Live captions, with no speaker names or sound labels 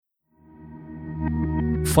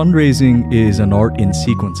Fundraising is an art in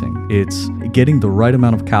sequencing. It's getting the right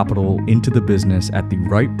amount of capital into the business at the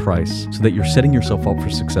right price so that you're setting yourself up for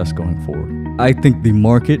success going forward. I think the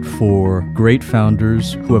market for great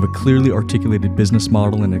founders who have a clearly articulated business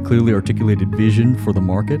model and a clearly articulated vision for the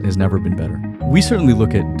market has never been better. We certainly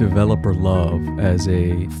look at developer love as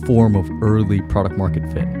a form of early product market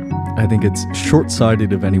fit. I think it's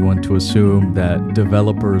short-sighted of anyone to assume that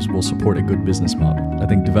developers will support a good business model. I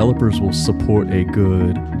think developers will support a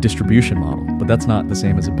good distribution model, but that's not the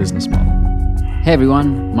same as a business model. Hey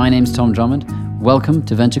everyone, my name's Tom Drummond. Welcome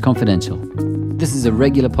to Venture Confidential. This is a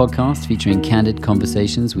regular podcast featuring candid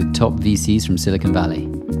conversations with top VCs from Silicon Valley.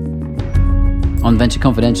 On Venture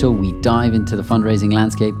Confidential, we dive into the fundraising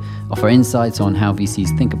landscape, offer insights on how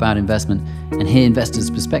VCs think about investment, and hear investors'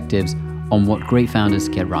 perspectives on what great founders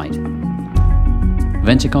get right.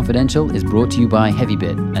 Venture Confidential is brought to you by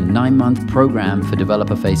HeavyBit, a 9-month program for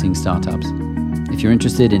developer-facing startups. If you're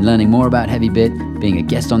interested in learning more about HeavyBit, being a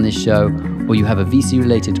guest on this show, or you have a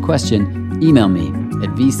VC-related question, email me at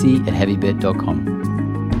vc@heavybit.com.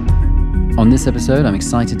 On this episode, I'm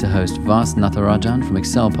excited to host Vas Natarajan from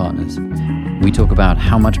Accel Partners. We talk about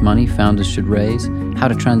how much money founders should raise, how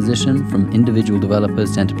to transition from individual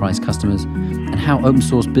developers to enterprise customers, and how open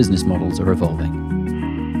source business models are evolving.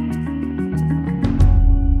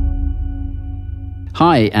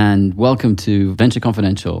 Hi, and welcome to Venture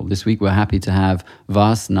Confidential. This week, we're happy to have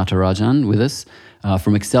Vas Natarajan with us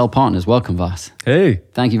from Accel Partners. Welcome, Vas. Hey.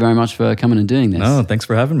 Thank you very much for coming and doing this. No, thanks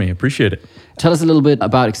for having me. Appreciate it. Tell us a little bit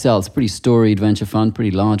about Accel. It's a pretty storied venture fund,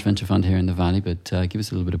 pretty large venture fund here in the Valley, but give us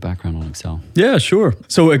a little bit of background on Accel. Yeah, sure.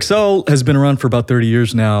 So Accel has been around for about 30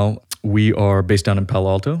 years now. We are based down in Palo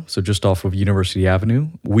Alto, so just off of University Avenue.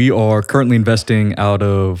 We are currently investing out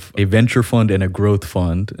of a venture fund and a growth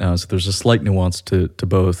fund. So there's a slight nuance to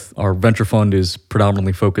both. Our venture fund is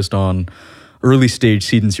predominantly focused on early stage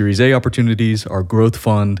seed and Series A opportunities. Our growth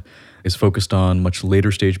fund is focused on much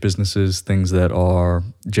later stage businesses, things that are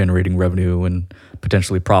generating revenue and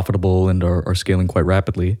potentially profitable and are scaling quite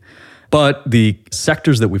rapidly. But the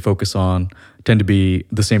sectors that we focus on tend to be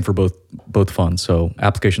the same for both funds. So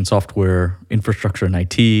application software, infrastructure and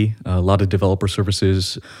IT, a lot of developer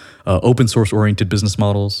services, open source oriented business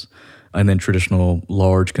models, and then traditional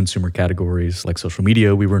large consumer categories like social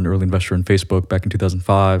media. We were an early investor in Facebook back in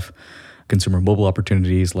 2005. Consumer mobile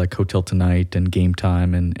opportunities like Hotel Tonight and Game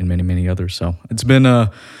Time and many, many others. So it's been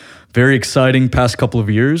a very exciting past couple of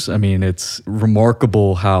years. I mean, it's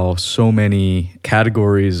remarkable how so many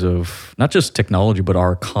categories of not just technology, but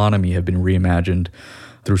our economy have been reimagined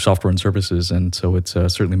through software and services. And so it's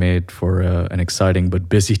certainly made for an exciting but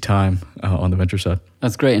busy time on the venture side.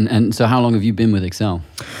 That's great. And so how long have you been with Accel?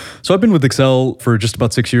 So I've been with Accel for just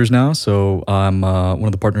about 6 years now. So I'm one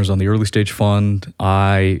of the partners on the early stage fund.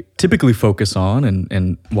 I typically focus on,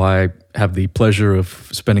 and why I have the pleasure of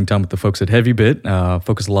spending time with the folks at HeavyBit,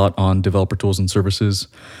 focus a lot on developer tools and services.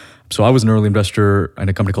 So I was an early investor in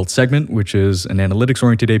a company called Segment, which is an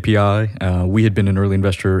analytics-oriented API. We had been an early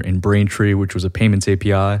investor in Braintree, which was a payments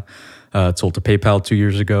API. It sold to PayPal 2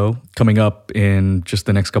 years ago. Coming up in just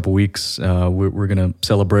the next couple of weeks, we're going to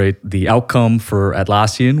celebrate the outcome for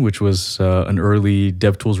Atlassian, which was an early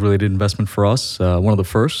DevTools-related investment for us, one of the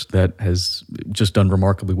first that has just done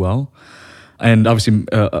remarkably well. And obviously,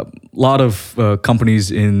 a lot of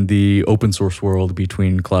companies in the open source world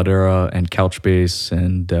between Cloudera and Couchbase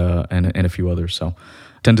and a few others. So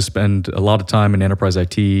tend to spend a lot of time in enterprise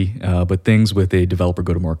IT, but things with a developer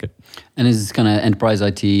go-to-market. And is this kind of enterprise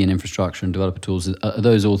IT and infrastructure and developer tools, are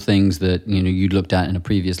those all things that you'd looked at in a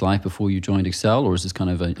previous life before you joined Accel, or is this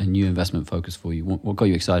kind of a new investment focus for you? What got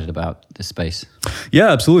you excited about this space?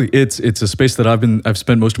 Yeah, absolutely. It's a space that I've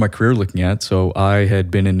spent most of my career looking at. So I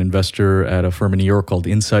had been an investor at a firm in New York called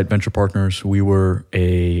Insight Venture Partners. We were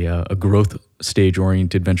a growth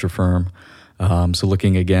stage-oriented venture firm. So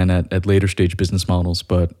looking again at later stage business models,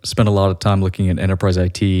 but spent a lot of time looking at enterprise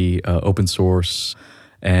IT, open source,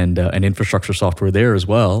 and infrastructure software there as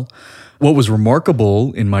well. What was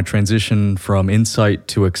remarkable in my transition from Insight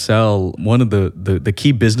to Accel, one of the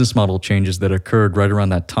key business model changes that occurred right around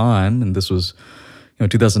that time, and this was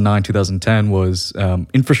 2009, 2010, was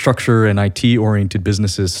infrastructure and IT oriented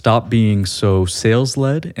businesses stopped being so sales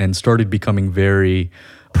led and started becoming very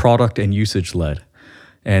product and usage led.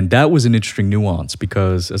 And that was an interesting nuance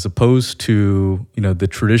because as opposed to, the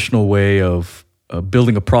traditional way of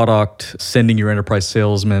building a product, sending your enterprise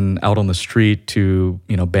salesman out on the street to,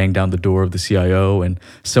 bang down the door of the CIO and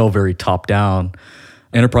sell very top down,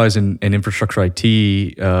 enterprise and infrastructure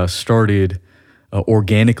IT started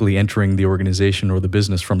organically entering the organization or the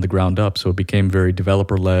business from the ground up. So it became very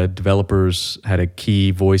developer-led. Developers had a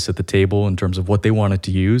key voice at the table in terms of what they wanted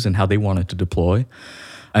to use and how they wanted to deploy.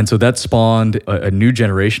 And so that spawned a new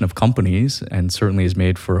generation of companies, and certainly has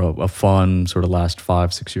made for a fun sort of last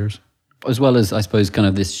 5-6 years. As well as, I suppose, kind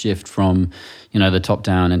of this shift from, the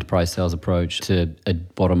top-down enterprise sales approach to a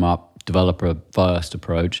bottom-up developer-first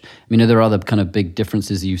approach. I mean, are there other kind of big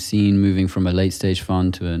differences you've seen moving from a late-stage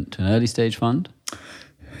fund to an early-stage fund?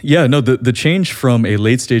 Yeah, no, the change from a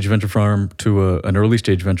late-stage venture firm to an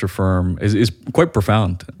early-stage venture firm is quite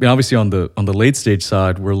profound. I mean, obviously, on the late-stage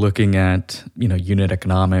side, we're looking at unit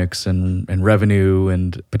economics and revenue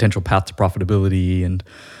and potential path to profitability and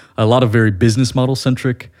a lot of very business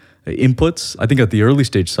model-centric inputs. I think at the early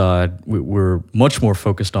stage side, we're much more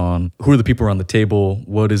focused on who are the people around the table,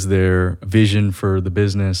 what is their vision for the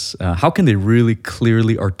business, how can they really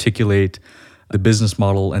clearly articulate the business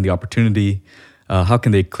model and the opportunity, how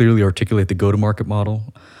can they clearly articulate the go-to-market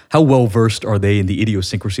model, how well-versed are they in the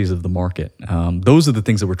idiosyncrasies of the market. Those are the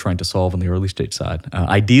things that we're trying to solve on the early stage side.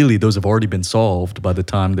 Ideally, those have already been solved by the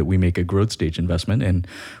time that we make a growth stage investment, and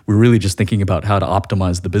we're really just thinking about how to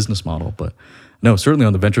optimize the business model. But no, certainly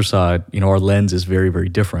on the venture side, our lens is very, very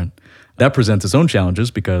different. That presents its own challenges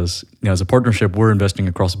because, as a partnership, we're investing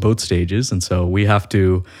across both stages. And so we have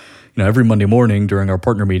to, every Monday morning during our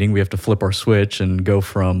partner meeting, we have to flip our switch and go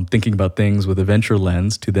from thinking about things with a venture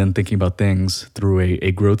lens to then thinking about things through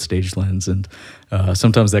a growth stage lens. And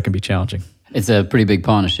sometimes that can be challenging. It's a pretty big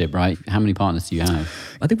partnership, right? How many partners do you have?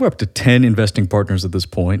 I think we're up to 10 investing partners at this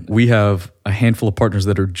point. We have a handful of partners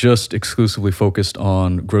that are just exclusively focused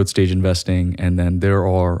on growth stage investing, and then there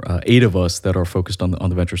are 8 of us that are focused on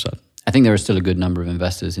the venture side. I think there are still a good number of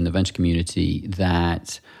investors in the venture community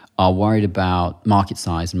that are worried about market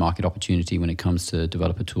size and market opportunity when it comes to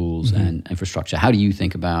developer tools and infrastructure. How do you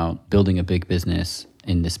think about building a big business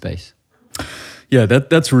in this space? Yeah,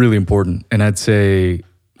 that's really important. And I'd say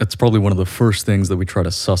that's probably one of the first things that we try to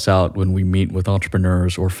suss out when we meet with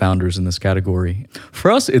entrepreneurs or founders in this category. For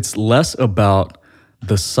us, it's less about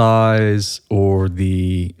the size or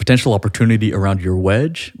the potential opportunity around your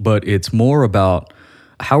wedge, but it's more about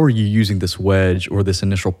how are you using this wedge or this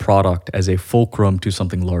initial product as a fulcrum to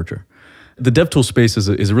something larger. The DevTool space is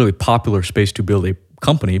a really popular space to build a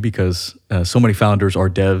company because so many founders are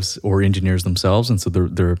devs or engineers themselves, and so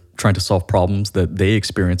they're trying to solve problems that they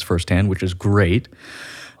experience firsthand, which is great.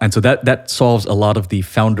 And so that solves a lot of the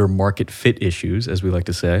founder market fit issues, as we like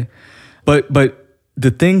to say. But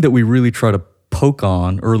the thing that we really try to poke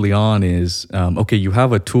on early on is, okay, you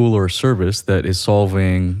have a tool or a service that is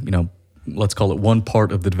solving, let's call it one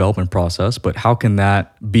part of the development process, but how can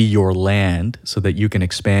that be your land so that you can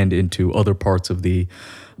expand into other parts of the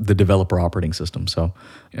developer operating system? So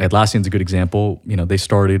Atlassian's a good example. They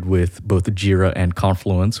started with both Jira and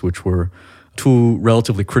Confluence, which were 2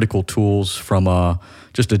 relatively critical tools from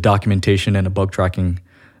just a documentation and a bug tracking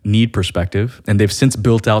need perspective. And they've since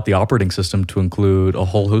built out the operating system to include a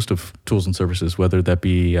whole host of tools and services, whether that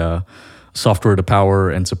be software to power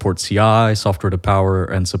and support CI, software to power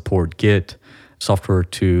and support Git, software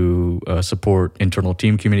to support internal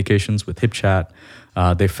team communications with HipChat.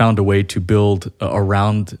 They found a way to build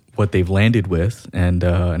around what they've landed with, and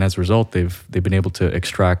as a result, they've been able to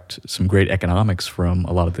extract some great economics from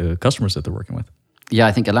a lot of the customers that they're working with. Yeah,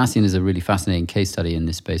 I think Atlassian is a really fascinating case study in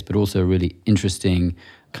this space, but also a really interesting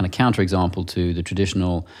kind of counterexample to the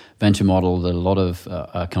traditional venture model that a lot of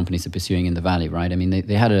companies are pursuing in the Valley, right? I mean,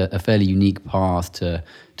 they had a fairly unique path to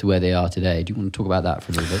where they are today. Do you want to talk about that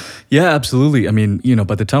for a little bit? Yeah, absolutely. I mean,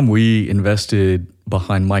 by the time we invested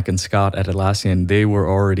behind Mike and Scott at Atlassian, they were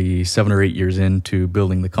already 7 or 8 years into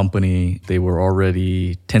building the company. They were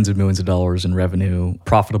already tens of millions of dollars in revenue,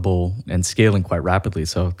 profitable, and scaling quite rapidly.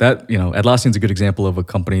 So that, Atlassian's a good example of a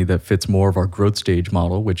company that fits more of our growth stage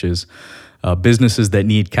model, which is businesses that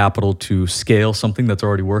need capital to scale something that's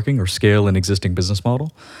already working or scale an existing business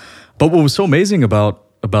model. But what was so amazing about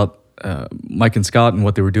Mike and Scott and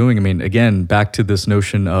what they were doing, I mean, again, back to this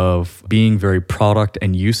notion of being very product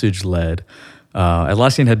and usage led,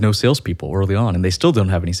 Atlassian had no salespeople early on, and they still don't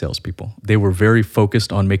have any salespeople. They were very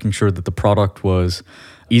focused on making sure that the product was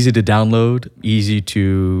easy to download, easy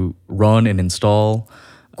to run and install,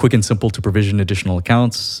 quick and simple to provision additional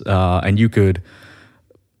accounts, and you could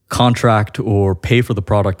contract or pay for the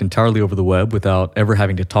product entirely over the web without ever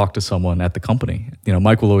having to talk to someone at the company.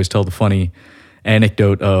 Mike will always tell the funny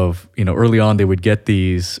anecdote of, early on they would get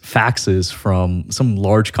these faxes from some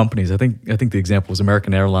large companies. I think the example was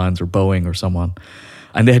American Airlines or Boeing or someone.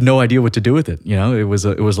 and they had no idea what to do with it. It was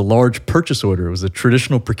a large purchase order. It was a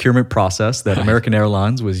traditional procurement process that American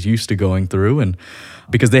Airlines was used to going through, and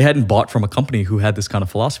because they hadn't bought from a company who had this kind of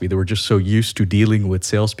philosophy, they were just so used to dealing with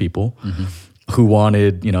salespeople who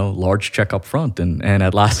wanted, large check up front. And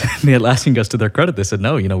Atlassian guys, to their credit, they said,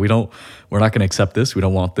 no, we're not going to accept this. We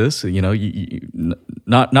don't want this.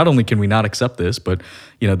 Not only can we not accept this, but,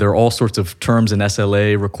 there are all sorts of terms and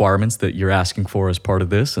SLA requirements that you're asking for as part of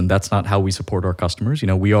this. And that's not how we support our customers.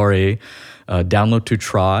 We are a download to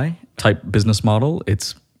try type business model.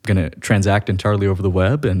 It's going to transact entirely over the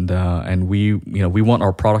web, and we want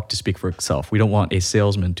our product to speak for itself. We don't want a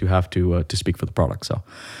salesman to have to speak for the product. So,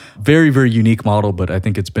 very, very unique model, but I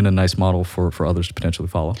think it's been a nice model for others to potentially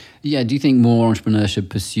follow. Yeah, do you think more entrepreneurs should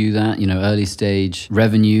pursue that? Early stage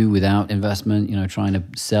revenue without investment. Trying to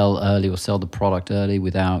sell early or sell the product early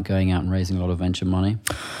without going out and raising a lot of venture money.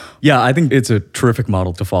 Yeah, I think it's a terrific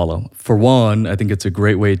model to follow. For one, I think it's a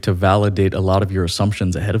great way to validate a lot of your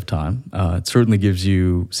assumptions ahead of time. It certainly gives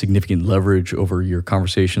you significant leverage over your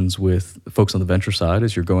conversations with folks on the venture side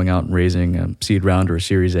as you're going out and raising a seed round or a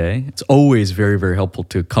Series A. It's always very, very helpful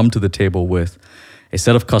to come to the table with a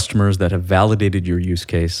set of customers that have validated your use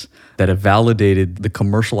case, that have validated the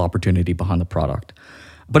commercial opportunity behind the product.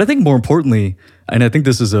 But I think more importantly, and I think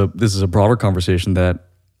this is a broader conversation that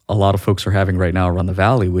a lot of folks are having right now around the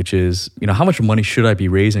Valley, which is, how much money should I be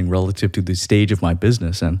raising relative to the stage of my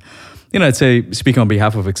business? And, I'd say, speaking on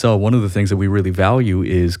behalf of Accel, one of the things that we really value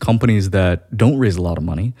is companies that don't raise a lot of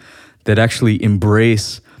money, that actually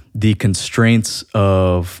embrace the constraints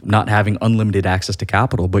of not having unlimited access to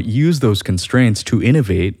capital, but use those constraints to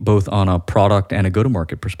innovate both on a product and a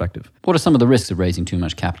go-to-market perspective. What are some of the risks of raising too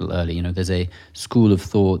much capital early? There's a school of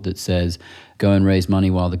thought that says, go and raise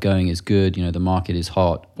money while the going is good, the market is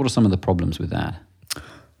hot. What are some of the problems with that?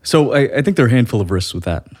 So I think there are a handful of risks with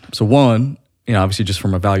that. So one, obviously just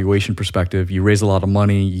from a valuation perspective, you raise a lot of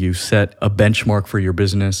money, you set a benchmark for your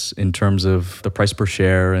business in terms of the price per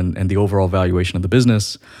share and the overall valuation of the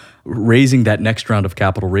business. Raising that next round of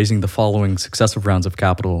capital, raising the following successive rounds of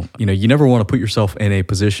capital, you never want to put yourself in a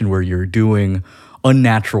position where you're doing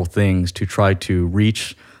unnatural things to try to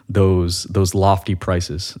reach those lofty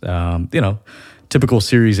prices. Typical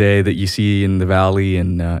Series A that you see in the Valley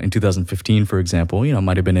in 2015, for example,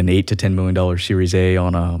 might have been an $8 to $10 million Series A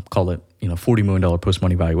on a, call it, $40 million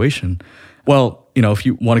post-money valuation. Well, if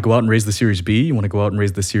you want to go out and raise the Series B, you want to go out and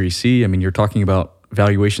raise the Series C, you're talking about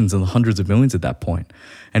valuations in the hundreds of millions at that point.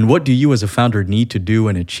 And what do you as a founder need to do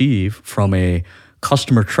and achieve from a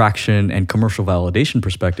customer traction and commercial validation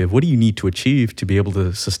perspective? What do you need to achieve to be able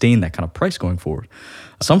to sustain that kind of price going forward?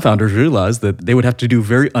 Some founders realize that they would have to do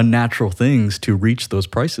very unnatural things to reach those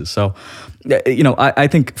prices. So, I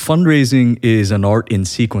think fundraising is an art in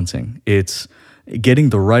sequencing. It's getting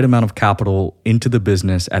the right amount of capital into the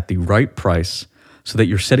business at the right price so that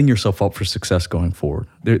you're setting yourself up for success going forward.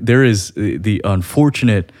 There is the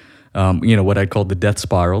unfortunate, what I'd call the death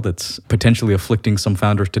spiral that's potentially afflicting some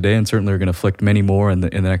founders today, and certainly are going to afflict many more in the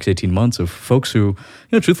next 18 months, of folks who,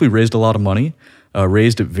 truthfully raised a lot of money,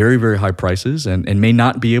 raised at very, very high prices, and may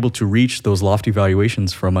not be able to reach those lofty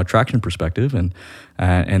valuations from a traction perspective, and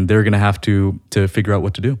they're going to have to figure out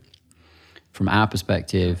what to do. From our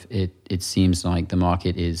perspective, it seems like the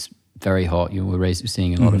market is very hot. We're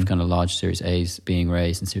seeing a lot of kind of large Series A's being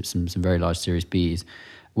raised and some very large Series B's.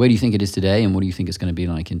 Where do you think it is today, and what do you think it's going to be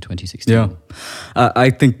like in 2016? Yeah, I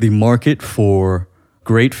think the market for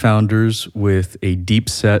great founders with a deep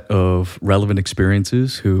set of relevant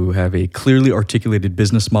experiences who have a clearly articulated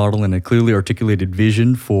business model and a clearly articulated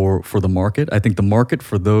vision for the market. I think the market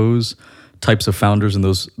for those types of founders and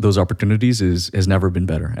those opportunities has never been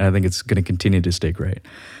better. And I think it's going to continue to stay great.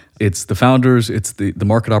 It's the founders, it's the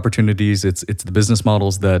market opportunities, it's the business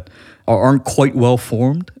models that aren't quite well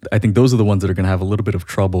formed. I think those are the ones that are going to have a little bit of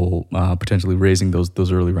trouble potentially raising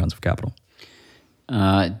those early rounds of capital.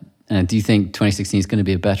 And do you think 2016 is going to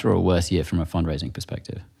be a better or worse year from a fundraising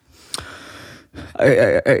perspective?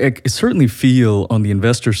 I certainly feel on the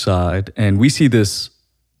investor side, and we see this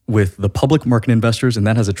with the public market investors, and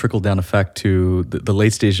that has a trickle-down effect to the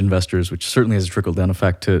late-stage investors, which certainly has a trickle-down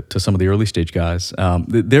effect to some of the early-stage guys.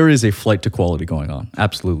 There is a flight to quality going on,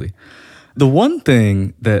 absolutely. The one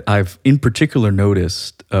thing that I've in particular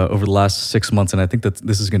noticed over the last 6 months, and I think that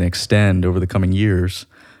this is going to extend over the coming years,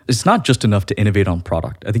 it's not just enough to innovate on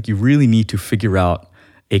product. I think you really need to figure out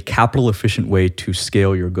a capital-efficient way to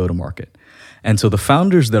scale your go-to-market. And so the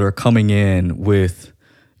founders that are coming in with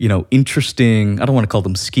interesting, I don't want to call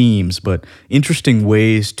them schemes, but interesting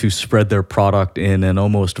ways to spread their product in an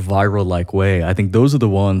almost viral-like way. I think those are the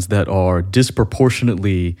ones that are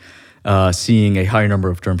disproportionately seeing a higher number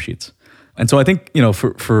of term sheets. And so I think,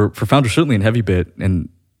 for founders, certainly in HeavyBit, and,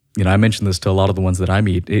 I mentioned this to a lot of the ones that I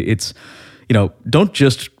meet, it's, don't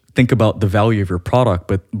just think about the value of your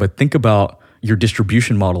product, but think about your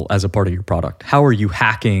distribution model as a part of your product. How are you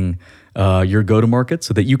hacking your go-to-market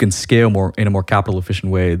so that you can scale in a more capital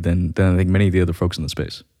efficient way than I think many of the other folks in the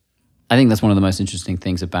space? I think that's one of the most interesting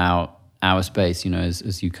things about our space,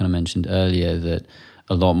 as you kind of mentioned earlier, that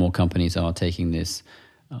a lot more companies are taking this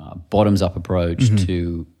bottoms-up approach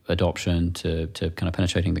to adoption, to kind of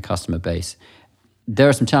penetrating the customer base. There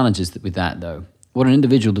are some challenges with that, though. What an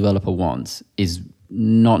individual developer wants is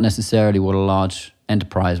not necessarily what a large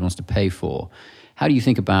enterprise wants to pay for. How do you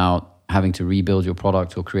think about having to rebuild your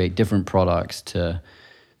product or create different products to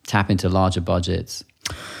tap into larger budgets?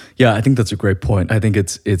 Yeah, I think that's a great point. I think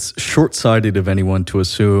it's short-sighted of anyone to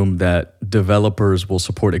assume that developers will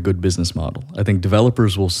support a good business model. I think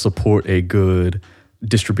developers will support a good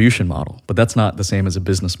distribution model, but that's not the same as a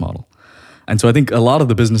business model. And so I think a lot of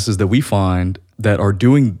the businesses that we find that are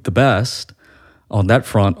doing the best on that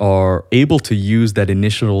front are able to use that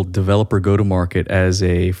initial developer go-to-market as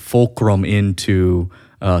a fulcrum into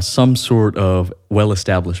some sort of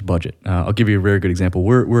well-established budget. I'll give you a very good example.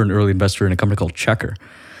 We're an early investor in a company called Checkr.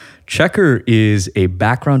 Checkr is a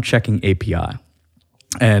background checking API.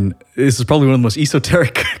 And this is probably one of the most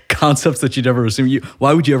esoteric concepts that you'd ever assume.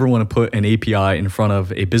 Why would you ever want to put an API in front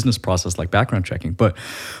of a business process like background checking? But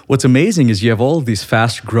what's amazing is you have all of these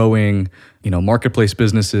fast-growing, marketplace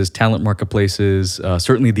businesses, talent marketplaces.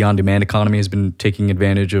 Certainly, the on-demand economy has been taking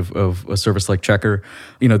advantage of a service like Checkr.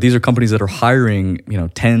 These are companies that are hiring,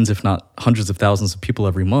 tens, if not hundreds of thousands of people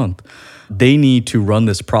every month. They need to run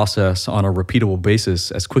this process on a repeatable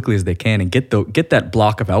basis as quickly as they can and get that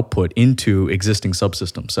block of output into existing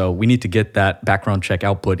subsystems. So we need to get that background check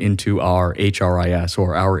output into our HRIS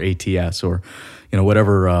or our ATS or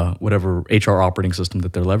whatever HR operating system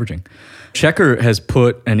that they're leveraging. Checkr has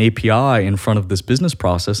put an API in front of this business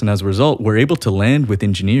process, and as a result, we're able to land with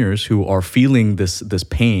engineers who are feeling this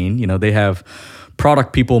pain. They have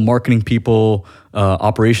product people, marketing people,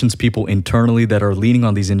 operations people internally that are leaning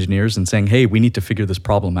on these engineers and saying, hey, we need to figure this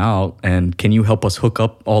problem out, and can you help us hook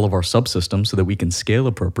up all of our subsystems so that we can scale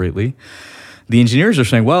appropriately? The engineers are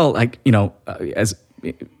saying, well,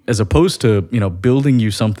 as opposed to building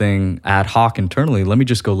you something ad hoc internally, let me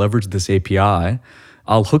just go leverage this API.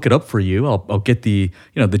 I'll hook it up for you. I'll get the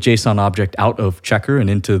the JSON object out of Checkr and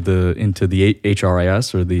into the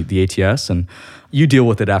HRIS or the ATS, and you deal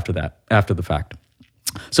with it after the fact.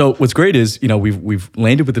 So what's great is, we've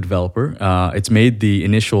landed with the developer. It's made the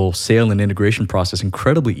initial sale and integration process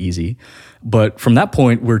incredibly easy. But from that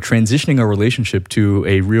point, we're transitioning our relationship to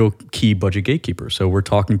a real key budget gatekeeper. So we're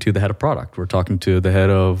talking to the head of product. We're talking to the head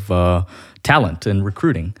of talent and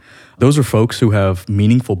recruiting. Those are folks who have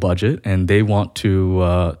meaningful budget, and they want to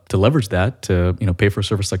leverage that to pay for a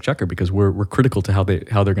service like Checkr because we're critical to how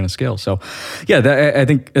they're going to scale. So, yeah, I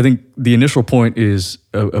think the initial point is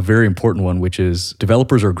a very important one, which is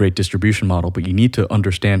developers are a great distribution model, but you need to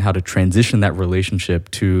understand how to transition that relationship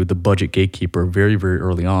to the budget gatekeeper very, very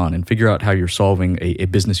early on and figure out how you're solving a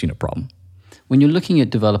business unit problem. When you're looking at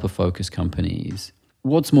developer-focused companies,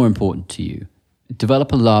 what's more important to you?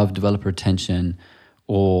 Developer love, developer retention,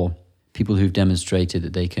 or people who've demonstrated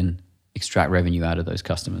that they can extract revenue out of those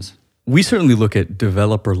customers? We certainly look at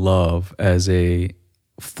developer love as a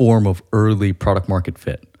form of early product market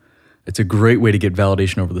fit. It's a great way to get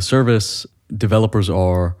validation over the service. Developers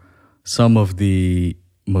are some of the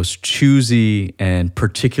most choosy and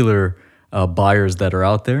particular buyers that are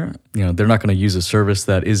out there. They're not going to use a service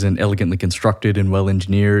that isn't elegantly constructed and well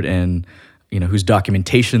engineered and whose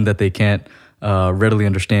documentation that they can't readily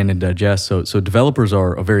understand and digest. So developers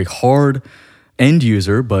are a very hard end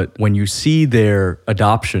user, but when you see their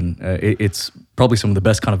adoption, it's probably some of the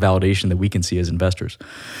best kind of validation that we can see as investors.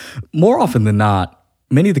 More often than not,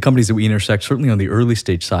 many of the companies that we intersect, certainly on the early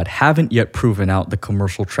stage side, haven't yet proven out the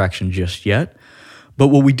commercial traction just yet. But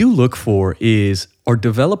what we do look for is, are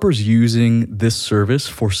developers using this service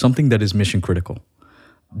for something that is mission critical?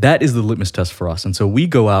 That is the litmus test for us. And so we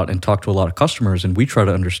go out and talk to a lot of customers and we try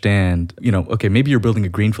to understand, okay, maybe you're building a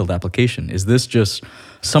greenfield application. Is this just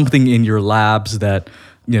something in your labs that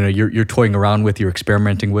you're toying around with, you're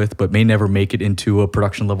experimenting with, but may never make it into a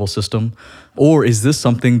production level system? Or is this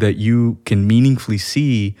something that you can meaningfully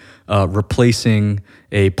see replacing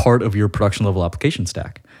a part of your production level application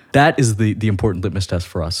stack? That is the important litmus test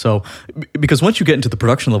for us. So, because once you get into the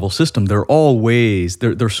production level system, there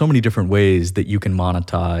are so many different ways that you can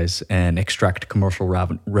monetize and extract commercial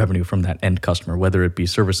revenue from that end customer, whether it be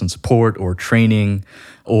service and support or training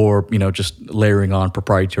or, just layering on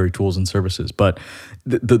proprietary tools and services. But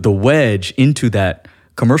the wedge into that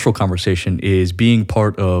commercial conversation is being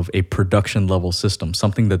part of a production level system,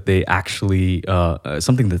 something that they actually,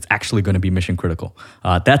 something that's actually going to be mission critical.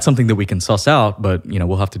 That's something that we can suss out, but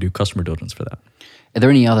we'll have to do customer diligence for that. Are there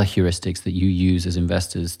any other heuristics that you use as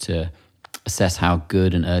investors to assess how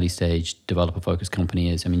good an early stage developer focused company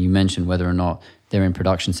is? I mean, you mentioned whether or not they're in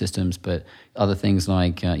production systems, but other things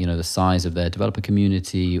like the size of their developer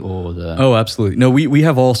community or the... Oh, absolutely. No, we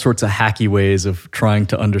have all sorts of hacky ways of trying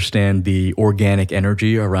to understand the organic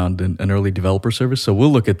energy around an early developer service. So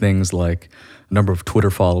we'll look at things like number of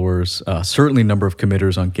Twitter followers, certainly number of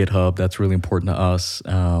committers on GitHub. That's really important to us.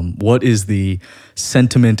 What is the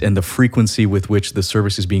sentiment and the frequency with which the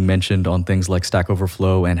service is being mentioned on things like Stack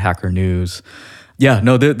Overflow and Hacker News? Yeah,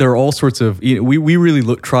 no, there are all sorts of... we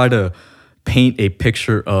really try to paint a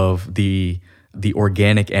picture of the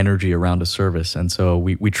organic energy around a service. And so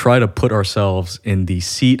we try to put ourselves in the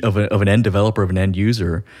seat of an end developer, of an end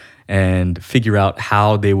user, and figure out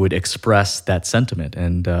how they would express that sentiment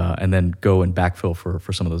and then go and backfill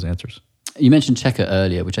for some of those answers. You mentioned Checkr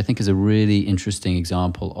earlier, which I think is a really interesting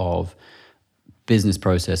example of business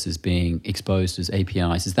processes being exposed as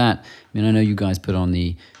APIs. Is that, I know you guys put on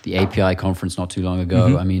the API conference not too long ago.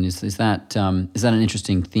 Mm-hmm. I mean, is that an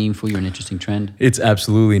interesting theme for you, an interesting trend? It's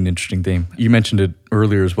absolutely an interesting theme. You mentioned it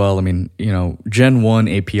earlier as well. I mean, Gen 1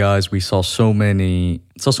 APIs, we saw so many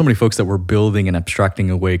folks that were building and abstracting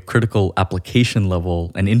away critical application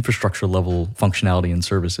level and infrastructure level functionality and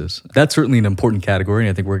services. That's certainly an important category, and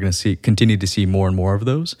I think we're going to continue to see more and more of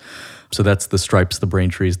those. So that's the Stripes, the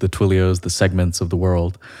Braintrees, the Twilios, the Segments of the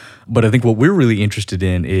world. But I think what we're really interested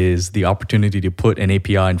in is the opportunity to put an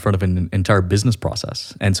API in front of an entire business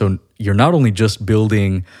process. And so you're not only just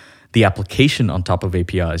building the application on top of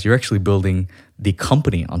APIs, you're actually building the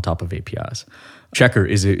company on top of APIs. Checkr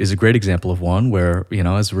is a great example of one where,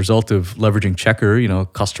 as a result of leveraging Checkr, a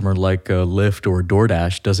customer like Lyft or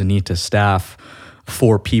DoorDash doesn't need to staff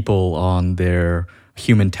 4 people on their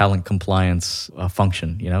human talent compliance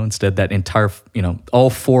function. Instead that entire, all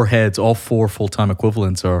 4 heads, all 4 full-time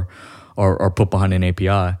equivalents are put behind an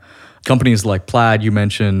API. Companies like Plaid, you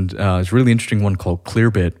mentioned, is a really interesting one called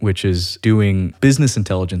Clearbit, which is doing business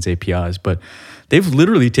intelligence APIs, but they've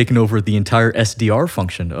literally taken over the entire SDR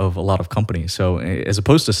function of a lot of companies. So as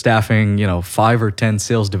opposed to staffing, 5 or 10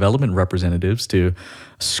 sales development representatives to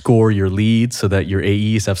score your leads so that your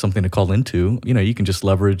AEs have something to call into, you can just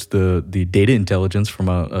leverage the data intelligence from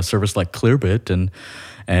a service like Clearbit,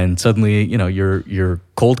 and suddenly, your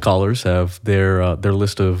cold callers have their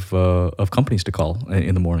list of companies to call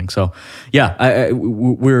in the morning. So, yeah,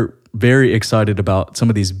 we're very excited about some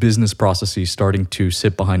of these business processes starting to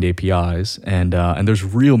sit behind APIs, and there's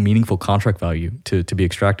real meaningful contract value to be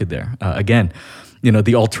extracted there. Again,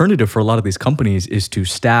 the alternative for a lot of these companies is to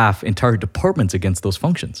staff entire departments against those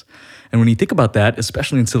functions. And when you think about that,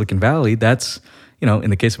 especially in Silicon Valley, that's, in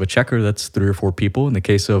the case of a Checkr, that's 3 or 4 people. In the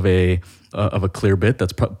case of a Clearbit,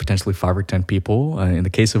 that's potentially 5 or 10 people. In the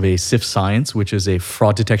case of a SIF Science, which is a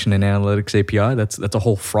fraud detection and analytics API, that's a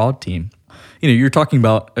whole fraud team. You're talking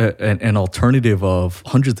about an alternative of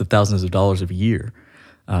hundreds of thousands of dollars a year.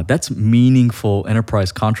 That's meaningful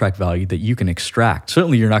enterprise contract value that you can extract.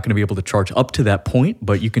 Certainly, you're not going to be able to charge up to that point,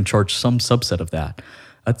 but you can charge some subset of that.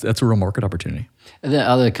 That's a real market opportunity. Are there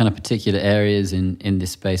other kind of particular areas in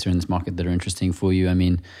this space or in this market that are interesting for you? I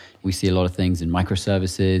mean, we see a lot of things in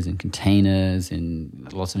microservices and containers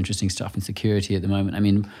and lots of interesting stuff in security at the moment. I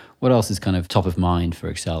mean, what else is kind of top of mind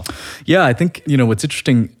for Accel? Yeah, I think, what's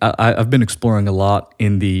interesting, I've been exploring a lot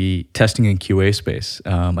in the testing and QA space.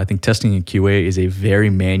 I think testing and QA is a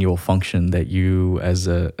very manual function that you, as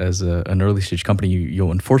an early stage company,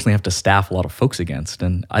 you'll unfortunately have to staff a lot of folks against.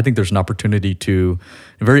 And I think there's an opportunity to,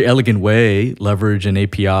 in a very elegant way, leverage an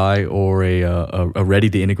API or a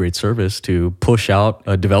ready to integrate service to push out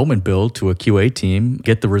a development build to a QA team,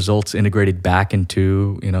 get the results integrated back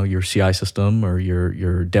into your CI system or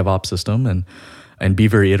your DevOps system, and be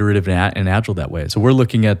very iterative and agile that way. So we're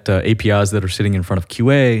looking at APIs that are sitting in front of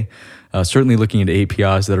QA, certainly looking at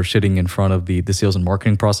APIs that are sitting in front of the sales and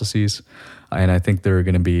marketing processes, and I think there are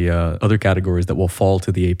going to be other categories that will fall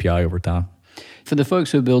to the API over time. For the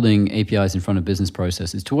folks who are building APIs in front of business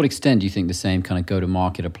processes, to what extent do you think the same kind of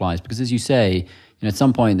go-to-market applies? Because as you say, at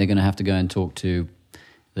some point they're going to have to go and talk to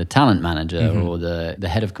the talent manager or the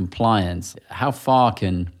head of compliance. How far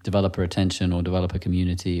can developer attention or developer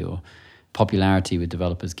community or popularity with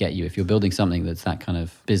developers get you if you're building something that's that kind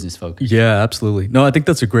of business focused? Yeah, absolutely. No, I think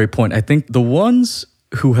that's a great point. I think the ones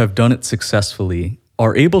who have done it successfully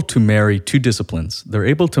are able to marry 2 disciplines. They're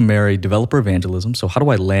able to marry developer evangelism. So how do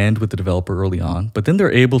I land with the developer early on? But then they're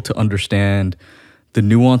able to understand the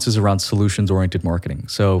nuances around solutions-oriented marketing.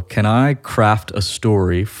 So can I craft a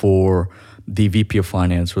story for the VP of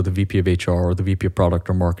finance or the VP of HR or the VP of product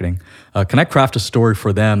or marketing? Can I craft a story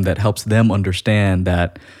for them that helps them understand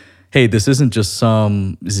that, hey, this isn't just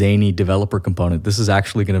some zany developer component. This is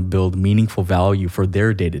actually going to build meaningful value for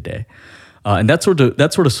their day-to-day. And that sort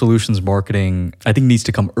of solutions marketing, I think, needs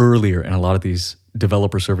to come earlier in a lot of these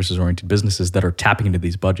developer services oriented businesses that are tapping into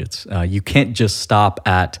these budgets. You can't just stop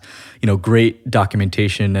at, great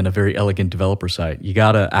documentation and a very elegant developer site. You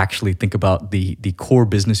got to actually think about the core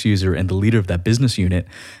business user and the leader of that business unit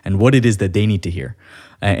and what it is that they need to hear,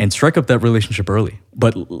 and strike up that relationship early.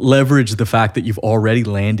 But leverage the fact that you've already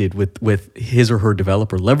landed with his or her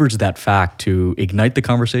developer. Leverage that fact to ignite the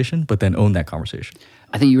conversation, but then own that conversation.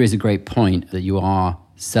 I think you raise a great point that you are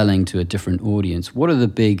selling to a different audience. What are the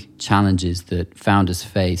big challenges that founders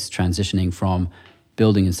face transitioning from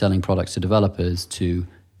building and selling products to developers to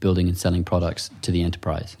building and selling products to the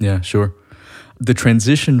enterprise? Yeah, sure. The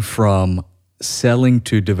transition from selling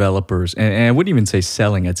to developers, and I wouldn't even say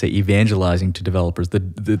selling, I'd say evangelizing to developers.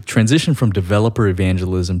 The transition from developer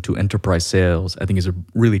evangelism to enterprise sales, I think, is a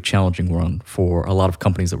really challenging one for a lot of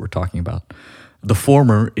companies that we're talking about. The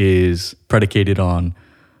former is predicated on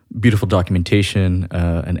beautiful documentation,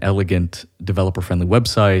 an elegant developer-friendly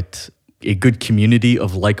website, a good community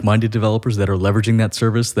of like-minded developers that are leveraging that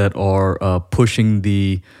service, that are pushing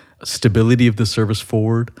the stability of the service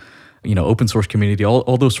forward, open source community,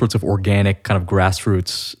 all those sorts of organic kind of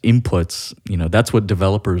grassroots inputs. That's what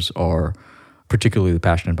developers are particularly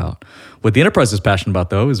passionate about. What the enterprise is passionate about,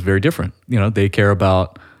 though, is very different. They care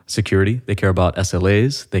about security. They care about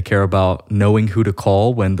SLAs. They care about knowing who to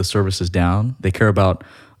call when the service is down. They care about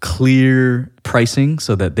clear pricing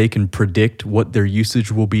so that they can predict what their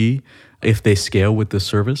usage will be if they scale with the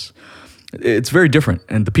service. It's very different,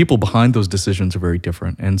 and the people behind those decisions are very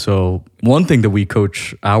different. And so one thing that we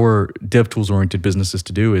coach our dev tools-oriented businesses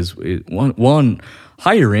to do is one,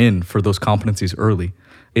 hire in for those competencies early.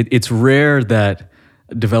 It's rare that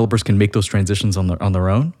developers can make those transitions on their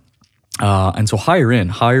own. And so hire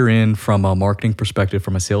in from a marketing perspective,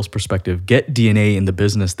 from a sales perspective, get DNA in the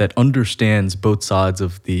business that understands both sides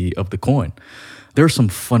of the coin. There are some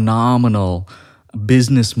phenomenal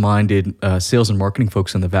business-minded sales and marketing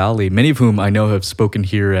folks in the Valley, many of whom I know have spoken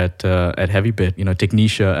here at HeavyBit. Take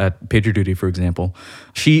Nisha at PagerDuty, for example.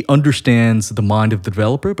 She understands the mind of the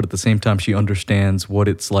developer, but at the same time, she understands what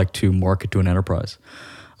it's like to market to an enterprise.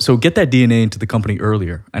 So get that DNA into the company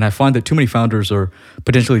earlier. And I find that too many founders are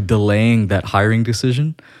potentially delaying that hiring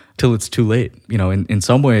decision till it's too late. In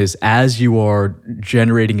some ways, as you are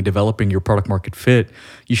generating and developing your product market fit,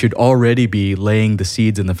 you should already be laying the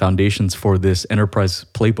seeds and the foundations for this enterprise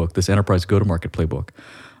playbook, this enterprise go-to-market playbook.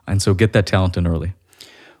 And so get that talent in early.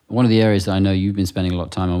 One of the areas that I know you've been spending a lot of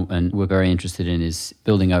time on and we're very interested in is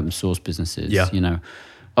building open source businesses. Yeah.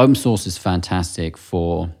 Open source is fantastic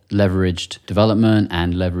for leveraged development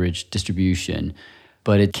and leveraged distribution,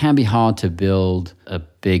 but it can be hard to build a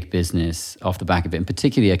big business off the back of it, and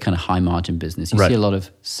particularly a kind of high margin business. You see a lot of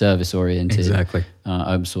service oriented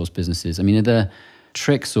open source businesses. I mean, are there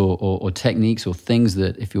tricks or techniques or things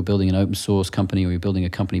that if you're building an open source company or you're building a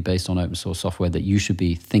company based on open source software that you should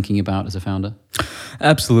be thinking about as a founder?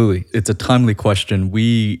 Absolutely. It's a timely question.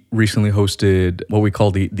 We recently hosted what we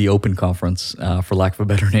call the Open Conference, for lack of a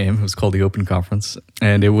better name. It was called the Open Conference.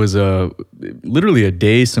 And it was literally a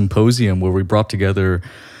day symposium where we brought together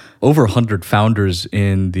over 100 founders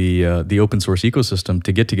in the open source ecosystem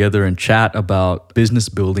to get together and chat about business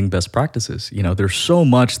building best practices. There's so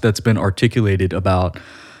much that's been articulated about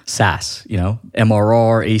SaaS,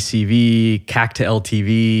 MRR, ACV, CAC to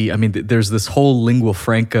LTV. I mean, there's this whole lingua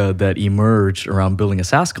franca that emerged around building a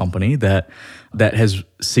SaaS company that has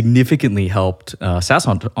significantly helped SaaS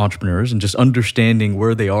entrepreneurs and just understanding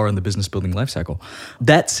where they are in the business building lifecycle.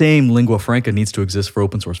 That same lingua franca needs to exist for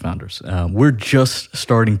open source founders. We're just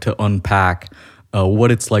starting to unpack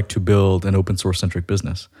what it's like to build an open source centric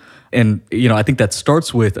business. And, I think that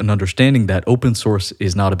starts with an understanding that open source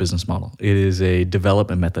is not a business model. It is a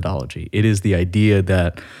development methodology. It is the idea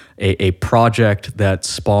that a project that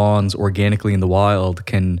spawns organically in the wild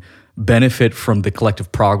can benefit from the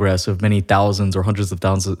collective progress of many thousands or hundreds of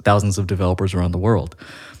thousands of developers around the world.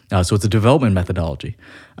 So it's a development methodology.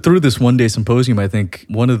 Through this one-day symposium, I think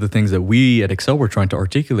one of the things that we at Accel were trying to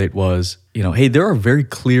articulate was, hey, there are very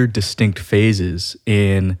clear, distinct phases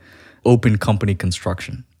in open company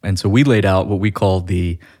construction. And so we laid out what we call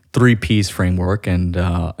the 3 Ps framework, and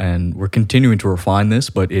we're continuing to refine this,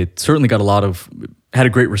 but it certainly had a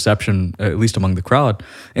great reception, at least among the crowd.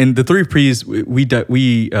 And the 3 Ps we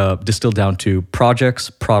distilled down to projects,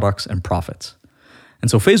 products, and profits. And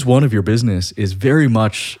so phase one of your business is very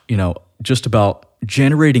much, just about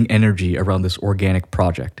generating energy around this organic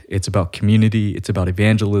project. It's about community, it's about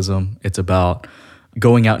evangelism, it's about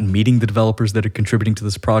going out and meeting the developers that are contributing to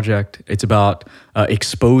this project. It's about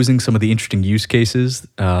exposing some of the interesting use cases,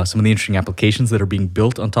 some of the interesting applications that are being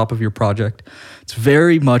built on top of your project.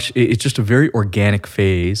 It's just a very organic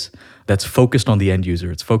phase that's focused on the end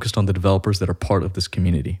user. It's focused on the developers that are part of this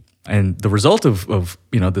community. And the result of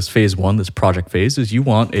this phase one, this project phase, is you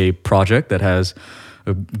want a project that has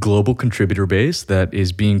a global contributor base that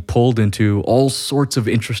is being pulled into all sorts of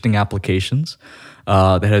interesting applications,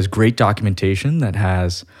 that has great documentation, that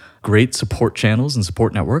has great support channels and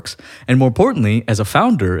support networks. And more importantly, as a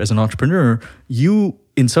founder, as an entrepreneur, you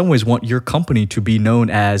in some ways want your company to be known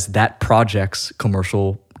as that project's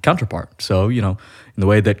commercial counterpart. So, in the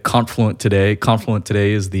way that Confluent today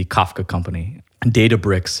is the Kafka company.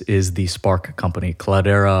 Databricks is the Spark company.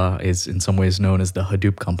 Cloudera is in some ways known as the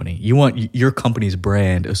Hadoop company. You want your company's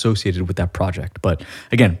brand associated with that project. But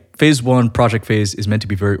again, phase one, project phase, is meant to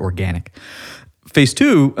be very organic. Phase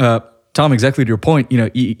two, Tom, exactly to your point,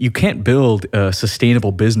 you can't build a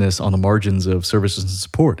sustainable business on the margins of services and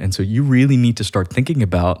support. And so you really need to start thinking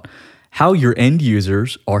about how your end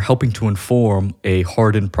users are helping to inform a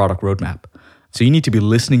hardened product roadmap. So you need to be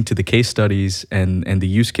listening to the case studies and the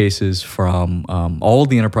use cases from all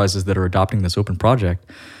the enterprises that are adopting this open project.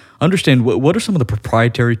 Understand what are some of the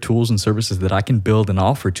proprietary tools and services that I can build and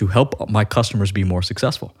offer to help my customers be more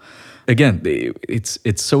successful. Again, it's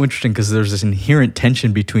so interesting because there's this inherent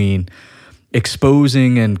tension between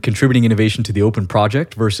exposing and contributing innovation to the open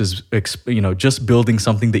project versus just building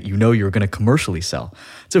something that you're going to commercially sell.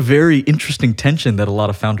 It's a very interesting tension that a lot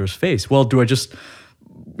of founders face. Well, do I just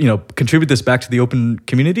contribute this back to the open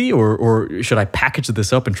community, or should I package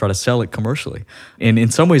this up and try to sell it commercially? And in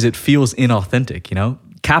some ways, it feels inauthentic.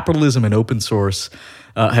 Capitalism and open source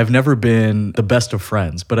have never been the best of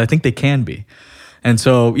friends, but I think they can be. And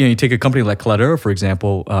so, you take a company like Cloudera, for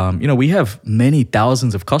example. We have many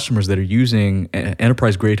thousands of customers that are using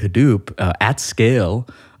enterprise-grade Hadoop at scale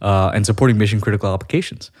and supporting mission-critical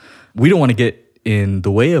applications. We don't want to get in the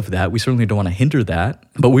way of that. We certainly don't want to hinder that,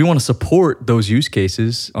 but we want to support those use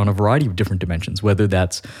cases on a variety of different dimensions, whether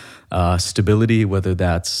that's stability, whether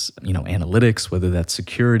that's analytics, whether that's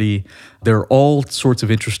security. There are all sorts of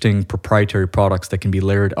interesting proprietary products that can be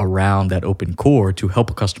layered around that open core to help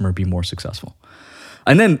a customer be more successful.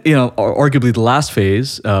 And then, arguably the last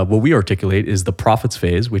phase, what we articulate is the profits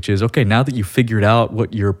phase, which is, okay, now that you've figured out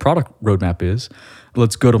what your product roadmap is,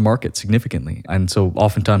 let's go to market significantly. And so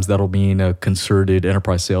oftentimes that'll mean a concerted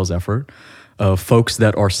enterprise sales effort of folks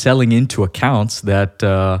that are selling into accounts that,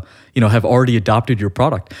 have already adopted your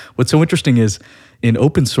product. What's so interesting is in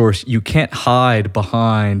open source, you can't hide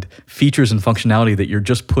behind features and functionality that you're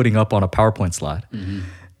just putting up on a PowerPoint slide. Mm-hmm.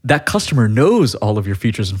 That customer knows all of your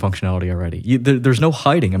features and functionality already. There's no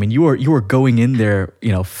hiding. I mean, you are going in there,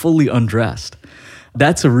 fully undressed.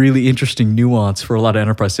 That's a really interesting nuance for a lot of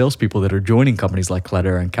enterprise salespeople that are joining companies like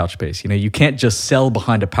Cloudera and Couchbase. You can't just sell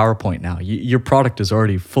behind a PowerPoint now. Your product is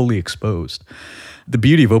already fully exposed. The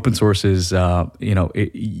beauty of open source is,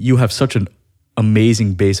 you have such an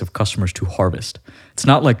amazing base of customers to harvest. It's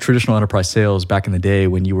not like traditional enterprise sales back in the day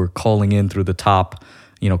when you were calling in through the top,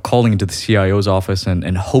 calling into the CIO's office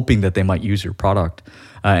and hoping that they might use your product.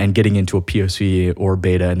 And getting into a POC or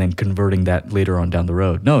beta and then converting that later on down the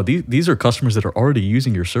road. No, these are customers that are already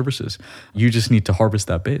using your services. You just need to harvest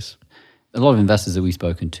that base. A lot of investors that we've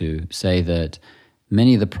spoken to say that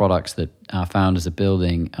many of the products that our founders are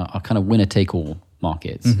building are kind of winner-take-all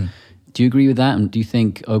markets. Mm-hmm. Do you agree with that? And do you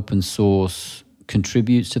think open source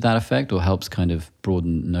contributes to that effect or helps kind of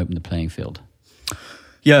broaden and open the playing field?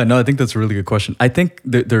 Yeah, no, I think that's a really good question. I think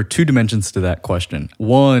there are two dimensions to that question.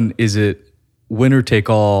 One, is it winner take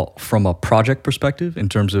all from a project perspective in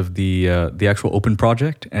terms of the actual open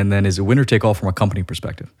project, and then is it winner take all from a company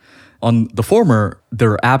perspective? On the former,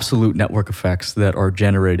 there are absolute network effects that are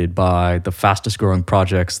generated by the fastest growing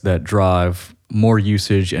projects that drive more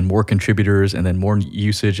usage and more contributors, and then more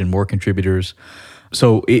usage and more contributors.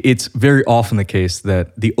 So it's very often the case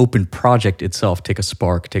that the open project itself, take a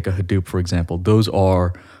Spark, take a Hadoop, for example, those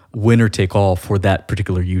are winner take all for that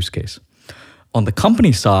particular use case. On the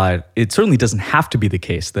company side, it certainly doesn't have to be the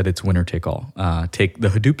case that it's winner take all. Take the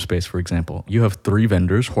Hadoop space, for example. You have 3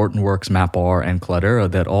 vendors, Hortonworks, MapR, and Cloudera,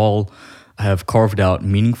 that all have carved out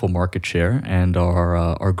meaningful market share and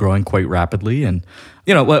are growing quite rapidly. And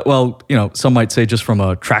some might say just from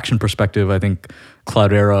a traction perspective, I think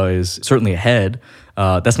Cloudera is certainly ahead.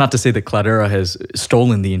 That's not to say that Cloudera has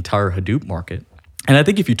stolen the entire Hadoop market. And I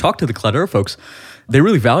think if you talk to the Cloudera folks, they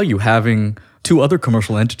really value having two other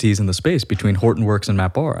commercial entities in the space between Hortonworks and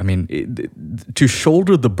Mapr. I mean, to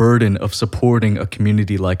shoulder the burden of supporting a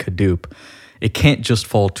community like Hadoop, it can't just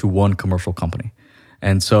fall to one commercial company.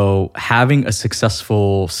 And so having a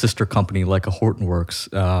successful sister company like a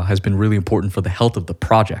Hortonworks has been really important for the health of the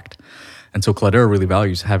project. And so Cloudera really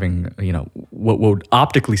values having, what would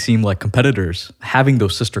optically seem like competitors. Having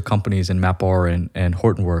those sister companies in Mapr and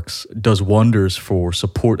Hortonworks does wonders for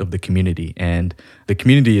support of the community. And the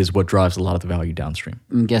community is what drives a lot of the value downstream.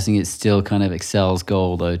 I'm guessing it's still kind of Excel's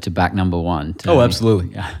goal, though, to back number one.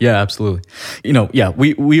 Absolutely. Yeah, absolutely.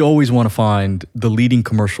 We always want to find the leading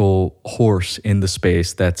commercial horse in the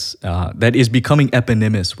space that is becoming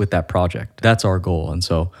eponymous with that project. That's our goal. And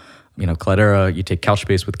so, Cloudera, you take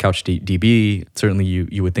Couchbase with CouchDB. Certainly,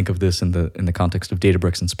 you would think of this in the context of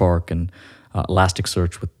Databricks and Spark and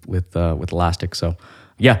Elasticsearch with Elastic. So,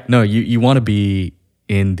 you want to be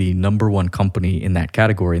in the number one company in that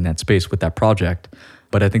category, in that space with that project.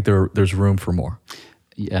 But I think there's room for more.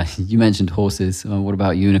 Yeah, you mentioned horses. What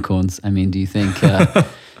about unicorns? I mean, do you think?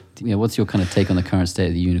 What's your kind of take on the current state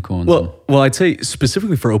of the unicorns? Well, I'd say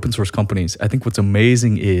specifically for open source companies, I think what's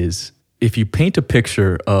amazing is, if you paint a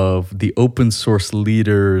picture of the open source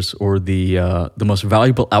leaders or the most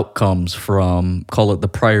valuable outcomes from, call it the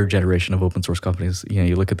prior generation of open source companies,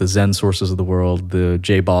 you look at the Zen sources of the world, the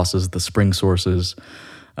JBosses, the Spring sources.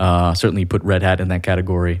 Certainly, you put Red Hat in that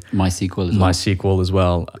category. MySQL as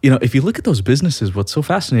well. If you look at those businesses, what's so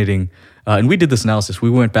fascinating, and we did this analysis,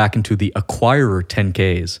 we went back into the acquirer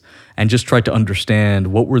 10Ks and just tried to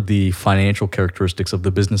understand what were the financial characteristics of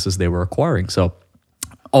the businesses they were acquiring. So,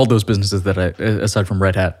 all those businesses aside from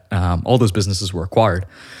Red Hat, all those businesses were acquired.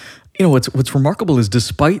 What's remarkable is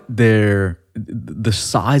despite the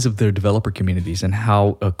size of their developer communities and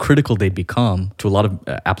how critical they become to a lot of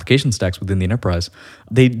application stacks within the enterprise,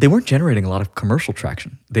 they weren't generating a lot of commercial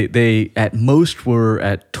traction. They at most were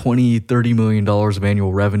at $20-30 million of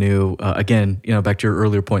annual revenue. Again, back to your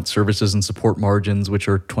earlier point, services and support margins, which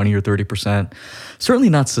are 20 or 30%. Certainly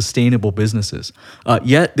not sustainable businesses.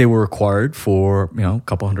 Yet they were acquired for a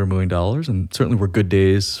couple $100 million, and certainly were good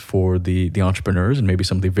days for the entrepreneurs and maybe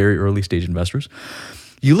some of the very early stage investors.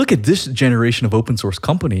 You look at this generation of open source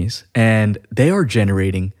companies, and they are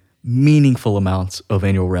generating meaningful amounts of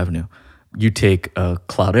annual revenue. You take a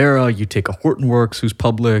Cloudera, you take a Hortonworks, who's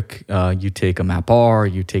public, you take a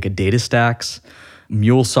Mapr, you take a DataStax,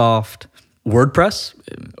 MuleSoft, WordPress,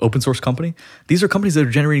 open source company. These are companies that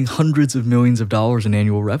are generating hundreds of millions of dollars in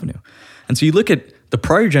annual revenue. And so you look at the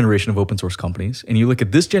prior generation of open source companies, and you look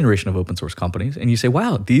at this generation of open source companies, and you say,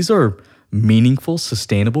 wow, these are meaningful,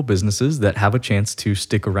 sustainable businesses that have a chance to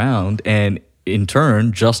stick around and in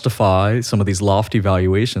turn justify some of these lofty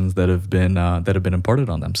valuations that have been imparted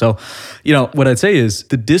on them. So, what I'd say is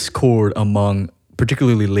the discord among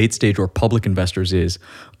particularly late stage or public investors is,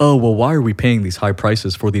 why are we paying these high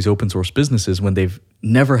prices for these open source businesses when they've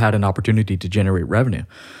never had an opportunity to generate revenue?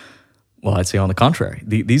 Well, I'd say on the contrary.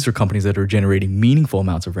 These are companies that are generating meaningful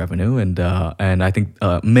amounts of revenue, and I think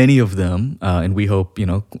many of them, and we hope,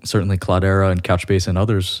 certainly Cloudera and Couchbase and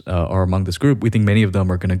others are among this group. We think many of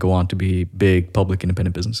them are going to go on to be big public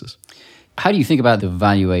independent businesses. How do you think about the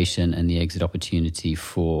valuation and the exit opportunity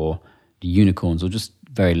for the unicorns or just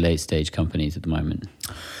very late stage companies at the moment?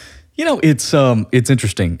 It's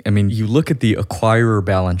interesting. I mean, you look at the acquirer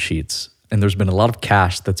balance sheets, and there's been a lot of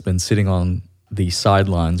cash that's been sitting on the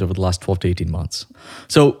sidelines over the last 12 to 18 months.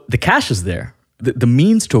 So the cash is there. The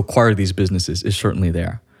means to acquire these businesses is certainly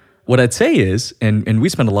there. What I'd say is, and we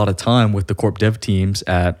spend a lot of time with the corp dev teams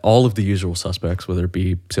at all of the usual suspects, whether it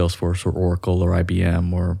be Salesforce or Oracle or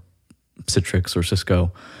IBM or Citrix or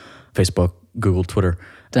Cisco, Facebook, Google, Twitter.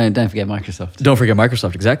 Don't forget Microsoft. Don't forget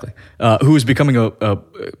Microsoft, exactly. Who is becoming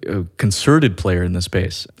a concerted player in this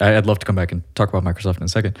space. I'd love to come back and talk about Microsoft in a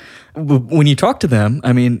second. When you talk to them,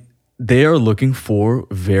 I mean, they are looking for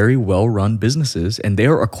very well-run businesses, and they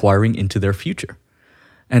are acquiring into their future.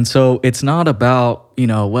 And so it's not about,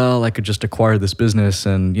 I could just acquire this business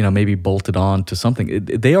and, maybe bolt it on to something.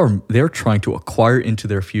 They're trying to acquire into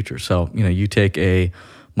their future. So, you take a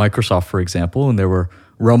Microsoft, for example, and there were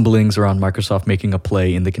rumblings around Microsoft making a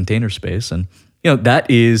play in the container space. And, that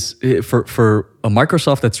is for a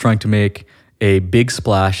Microsoft that's trying to make a big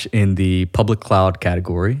splash in the public cloud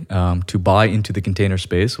category to buy into the container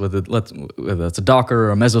space, whether that's a Docker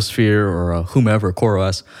or a Mesosphere or a whomever,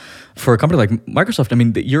 CoreOS. For a company like Microsoft, I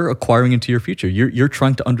mean, you're acquiring into your future. You're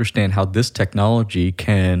trying to understand how this technology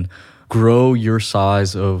can grow your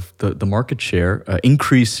size of the market share,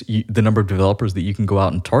 increase the number of developers that you can go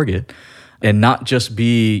out and target. and not just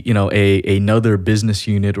be, another business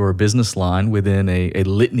unit or a business line within a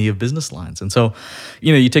litany of business lines. And so,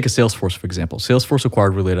 you take a Salesforce, for example. Salesforce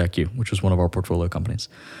acquired RelateIQ, which was one of our portfolio companies.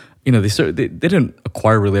 They didn't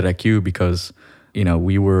acquire RelateIQ because,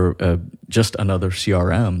 we were just another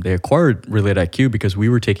CRM. They acquired RelateIQ because we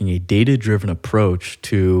were taking a data-driven approach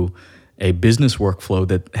to a business workflow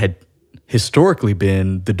that had historically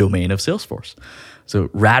been the domain of Salesforce. So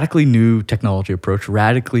radically new technology approach,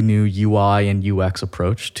 radically new UI and UX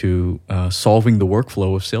approach to solving the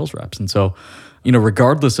workflow of sales reps. And so,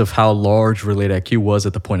 regardless of how large RelateIQ was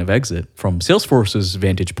at the point of exit, from Salesforce's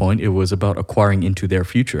vantage point, it was about acquiring into their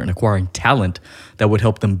future and acquiring talent that would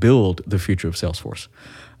help them build the future of Salesforce.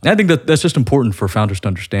 And I think that's just important for founders to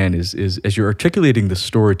understand is as you're articulating the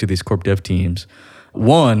story to these corp dev teams,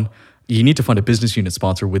 one, you need to find a business unit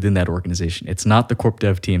sponsor within that organization. It's not the corp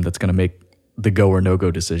dev team that's going to make the go or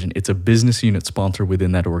no-go decision. It's a business unit sponsor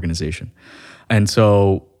within that organization. And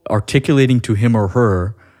so articulating to him or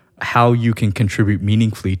her how you can contribute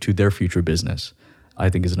meaningfully to their future business, I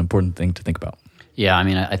think is an important thing to think about. Yeah,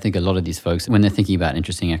 I think a lot of these folks, when they're thinking about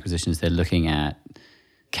interesting acquisitions, they're looking at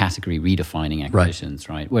category redefining acquisitions,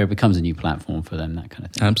 right? Where it becomes a new platform for them, that kind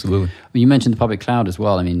of thing. Absolutely. You mentioned the public cloud as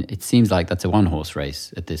well. It seems like that's a one-horse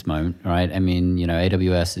race at this moment, right?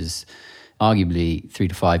 AWS is arguably 3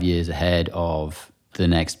 to 5 years ahead of the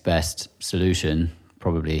next best solution,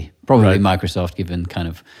 probably right. Microsoft, given kind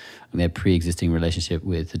of their pre-existing relationship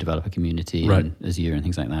with the developer community right. and Azure and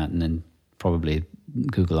things like that, and then probably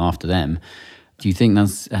Google after them. Do you think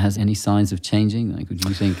that has any signs of changing? Do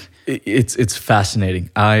you think it's fascinating?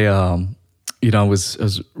 I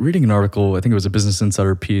was reading an article. I think it was a Business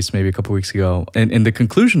Insider piece maybe a couple of weeks ago, and the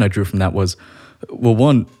conclusion I drew from that was, well,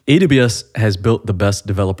 one, AWS has built the best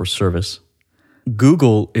developer service.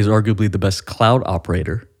 Google is arguably the best cloud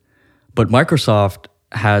operator, but Microsoft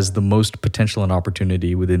has the most potential and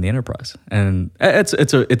opportunity within the enterprise. And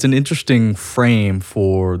it's an interesting frame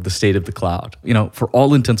for the state of the cloud. For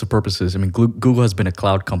all intents and purposes, Google has been a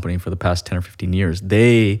cloud company for the past 10 or 15 years.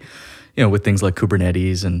 They, with things like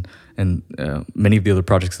Kubernetes and many of the other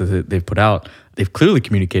projects that they've put out, they've clearly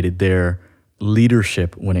communicated their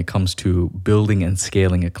leadership when it comes to building and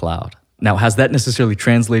scaling a cloud. Now, has that necessarily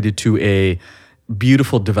translated to a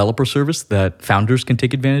beautiful developer service that founders can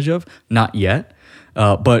take advantage of? Not yet.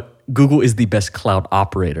 But Google is the best cloud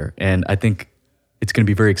operator. And I think it's going to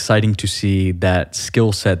be very exciting to see that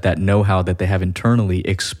skill set, that know-how that they have internally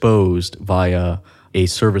exposed via a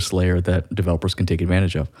service layer that developers can take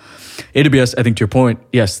advantage of. AWS, I think to your point,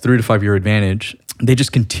 yes, 3 to 5 year advantage. They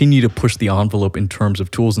just continue to push the envelope in terms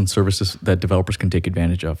of tools and services that developers can take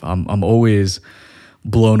advantage of. I'm always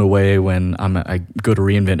blown away when I go to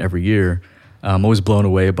reInvent every year. I'm always blown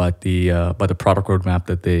away by the product roadmap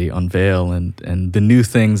that they unveil and the new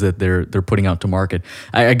things that they're putting out to market.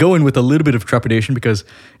 I go in with a little bit of trepidation because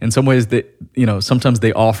in some ways sometimes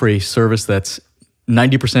they offer a service that's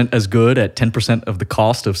 90% as good at 10% of the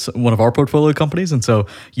cost of one of our portfolio companies, and so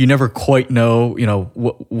you never quite know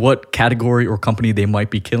what category or company they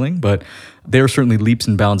might be killing, but they're certainly leaps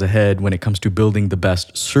and bounds ahead when it comes to building the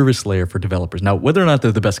best service layer for developers. Now, whether or not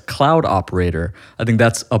they're the best cloud operator, I think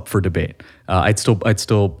that's up for debate. I'd still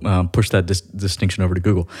push that distinction over to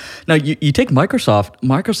Google. Now, you take Microsoft.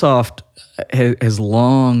 Microsoft has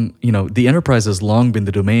long, the enterprise has long been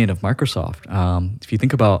the domain of Microsoft. If you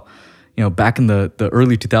think about, back in the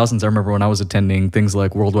early 2000s, I remember when I was attending things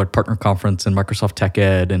like Worldwide Partner Conference and Microsoft Tech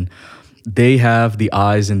Ed, and they have the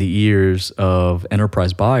eyes and the ears of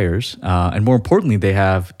enterprise buyers. And more importantly, they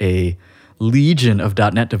have a legion of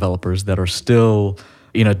 .NET developers that are still,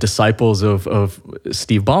 disciples of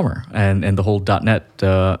Steve Ballmer and the whole .NET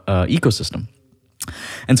ecosystem.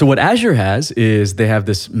 And so what Azure has is they have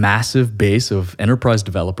this massive base of enterprise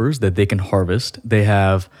developers that they can harvest. They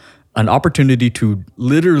have an opportunity to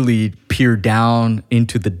literally peer down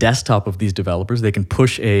into the desktop of these developers. They can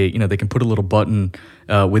push they can put a little button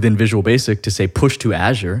within Visual Basic to say push to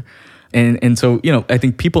Azure. And so, I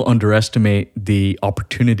think people underestimate the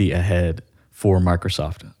opportunity ahead for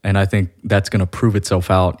Microsoft. And I think that's going to prove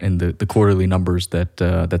itself out in the quarterly numbers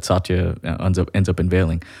that Satya ends up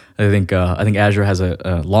unveiling. I think Azure has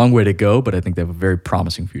a long way to go, but I think they have a very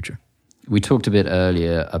promising future. We talked a bit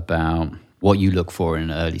earlier about what you look for in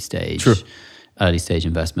early stage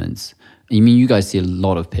investments. You guys see a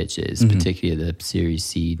lot of pitches, particularly at the Series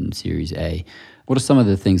C and Series A. What are some of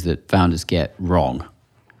the things that founders get wrong?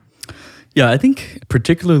 Yeah, I think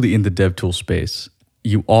particularly in the dev tool space,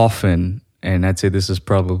 you often, and I'd say this is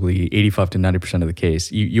probably 85 to 90% of the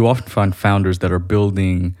case, you often find founders that are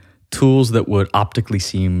building tools that would optically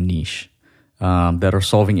seem niche, that are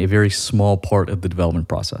solving a very small part of the development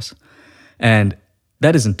process. And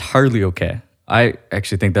that is entirely okay. I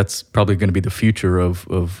actually think that's probably going to be the future of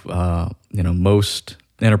most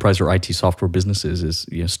enterprise or IT software businesses is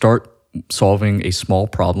start solving a small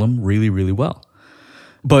problem really, really well.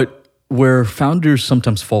 But where founders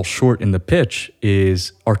sometimes fall short in the pitch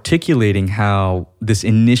is articulating how this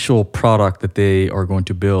initial product that they are going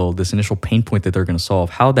to build, this initial pain point that they're going to solve,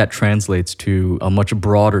 how that translates to a much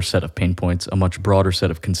broader set of pain points, a much broader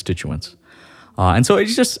set of constituents. And so I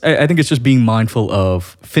think it's just being mindful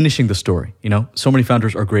of finishing the story. So many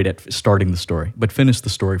founders are great at starting the story, but finish the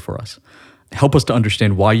story for us. Help us to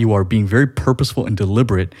understand why you are being very purposeful and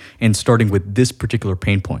deliberate in starting with this particular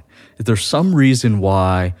pain point. Is there some reason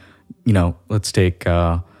why, let's take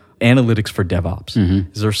analytics for DevOps.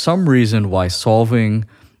 Mm-hmm. Is there some reason why solving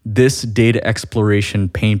this data exploration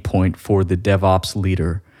pain point for the DevOps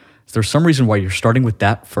leader, is there some reason why you're starting with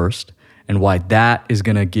that first and why that is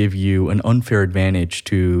going to give you an unfair advantage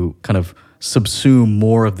to kind of subsume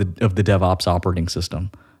more of the DevOps operating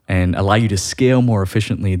system and allow you to scale more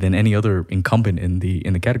efficiently than any other incumbent in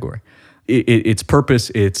the category? Its purpose,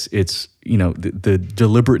 it's the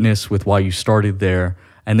deliberateness with why you started there,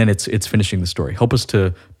 and then it's finishing the story. Help us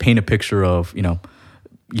to paint a picture of,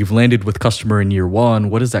 you've landed with customer in year 1.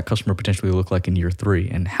 What does that customer potentially look like in year 3?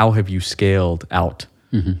 And how have you scaled out?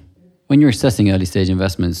 Mm-hmm. When you're assessing early stage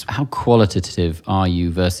investments, how qualitative are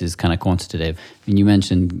you versus kind of quantitative? I mean, you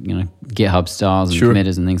mentioned, GitHub stars and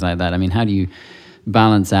committers and things like that. I mean, how do you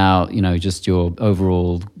balance out, just your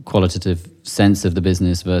overall qualitative sense of the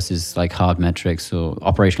business versus like hard metrics or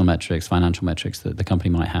operational metrics, financial metrics that the company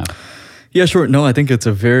might have? Yeah, sure. No, I think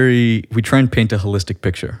we try and paint a holistic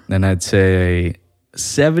picture. And I'd say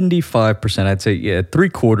 75%, I'd say,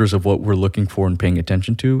 3/4 of what we're looking for and paying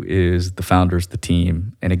attention to is the founders, the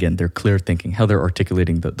team, and again, their clear thinking, how they're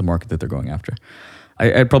articulating the market that they're going after.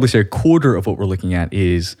 I'd probably say 1/4 of what we're looking at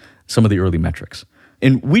is some of the early metrics.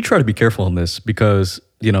 And we try to be careful on this because,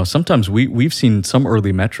 sometimes we've seen some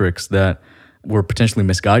early metrics that were potentially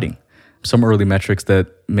misguiding. Some early metrics that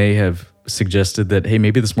may have suggested that, hey,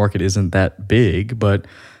 maybe this market isn't that big, but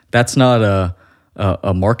that's not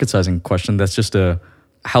a market sizing question. That's just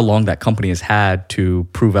how long that company has had to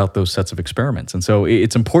prove out those sets of experiments. And so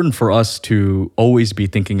it's important for us to always be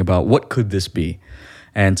thinking about what could this be?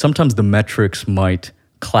 And sometimes the metrics might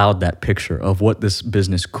cloud that picture of what this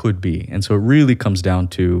business could be. And so it really comes down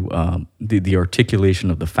to the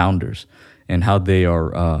articulation of the founders and how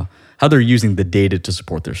they're using the data to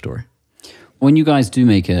support their story. When you guys do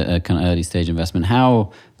make a kind of early stage investment,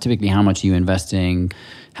 how much are you investing?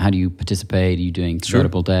 How do you participate? Are you doing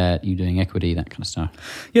convertible debt? Are you doing equity, that kind of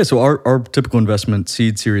stuff? Yeah, so our typical investment,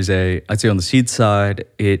 seed, Series A, I'd say on the seed side,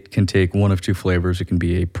 it can take one of two flavors. It can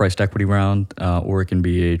be a priced equity round or it can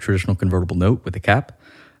be a traditional convertible note with a cap.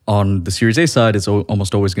 On the Series A side, it's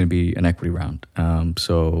almost always going to be an equity round.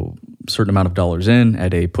 So a certain amount of dollars in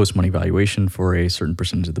at a post-money valuation for a certain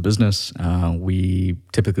percentage of the business. We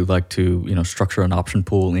typically like to structure an option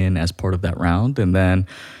pool in as part of that round, and then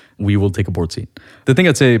we will take a board seat. The thing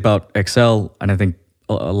I'd say about Accel, and I think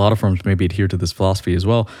a lot of firms maybe adhere to this philosophy as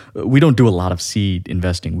well, we don't do a lot of seed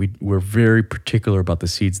investing. We're very particular about the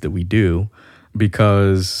seeds that we do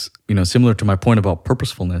because, similar to my point about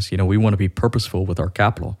purposefulness, we want to be purposeful with our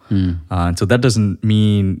capital. And so that doesn't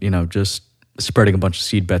mean, just spreading a bunch of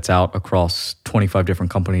seed bets out across 25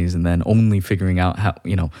 different companies and then only figuring out how,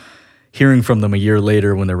 hearing from them a year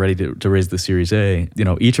later when they're ready to raise the Series A.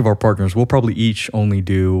 Each of our partners will probably each only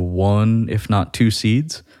do 1, if not 2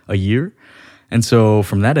 seeds a year. And so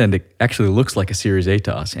from that end, it actually looks like a Series A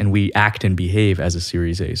to us, and we act and behave as a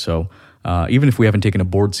Series A. So even if we haven't taken a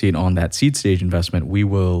board seat on that seed stage investment,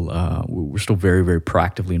 we're still very, very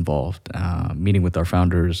proactively involved, meeting with our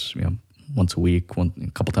founders, once a week,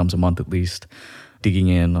 a couple times a month at least, digging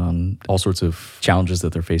in on all sorts of challenges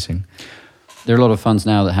that they're facing. There are a lot of funds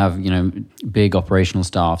now that have, big operational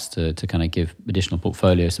staffs to kind of give additional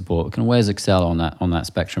portfolio support. Kind of where's Accel on that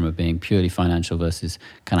spectrum of being purely financial versus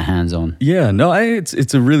kind of hands-on? Yeah, no,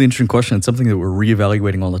 it's a really interesting question. It's something that we're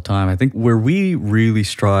reevaluating all the time. I think where we really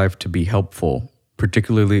strive to be helpful,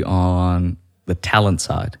 particularly on the talent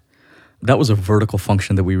side, that was a vertical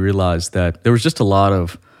function that we realized that there was just a lot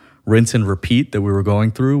of rinse and repeat that we were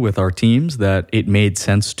going through with our teams, that it made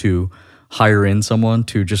sense to hire in someone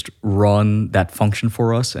to just run that function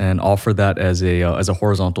for us and offer that as a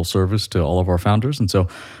horizontal service to all of our founders. And so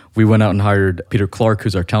we went out and hired Peter Clark,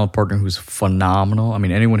 who's our talent partner, who's phenomenal. I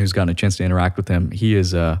mean, anyone who's gotten a chance to interact with him, he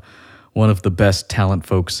is one of the best talent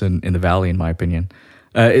folks in the Valley, in my opinion.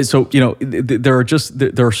 So, there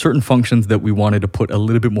are certain functions that we wanted to put a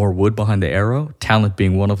little bit more wood behind the arrow, talent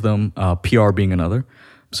being one of them, PR being another.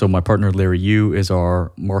 So my partner, Larry Yu, is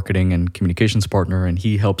our marketing and communications partner, and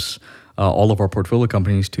he helps all of our portfolio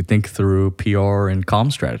companies to think through PR and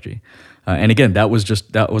comm strategy. And again, that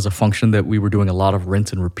was a function that we were doing a lot of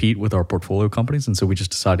rinse and repeat with our portfolio companies, and so we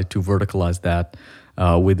just decided to verticalize that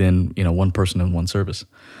within one person and one service.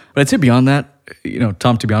 But I'd say beyond that,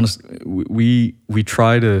 Tom, to be honest, we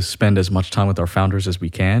try to spend as much time with our founders as we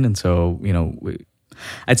can, and so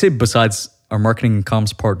I'd say besides our marketing and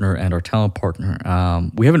comms partner and our talent partner,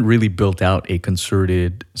 we haven't really built out a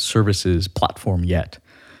concerted services platform yet.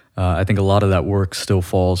 I think a lot of that work still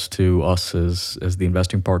falls to us as the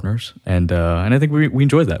investing partners, and I think we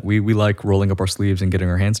enjoy that. We like rolling up our sleeves and getting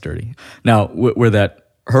our hands dirty. Now, where that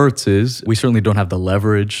hurts is we certainly don't have the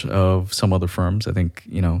leverage of some other firms. I think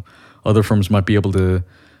other firms might be able to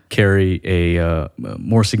carry a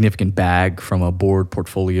more significant bag from a board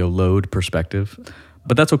portfolio load perspective.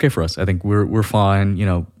 But that's okay for us. I think we're fine.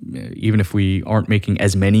 Even if we aren't making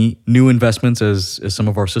as many new investments as some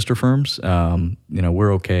of our sister firms,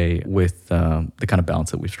 we're okay with the kind of balance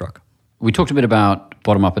that we've struck. We talked a bit about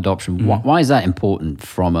bottom-up adoption. Mm-hmm. Why is that important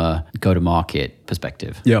from a go-to-market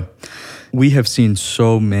perspective? Yeah, we have seen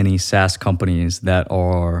so many SaaS companies that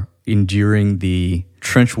are enduring the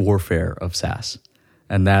trench warfare of SaaS,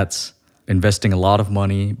 and that's investing a lot of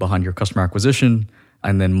money behind your customer acquisition,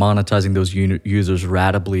 and then monetizing those users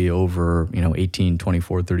ratably over 18,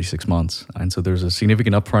 24, 36 months. And so there's a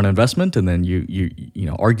significant upfront investment, and then you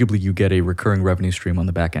arguably you get a recurring revenue stream on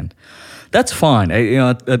the back end. That's fine.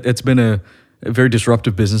 It's been a very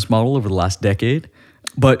disruptive business model over the last decade,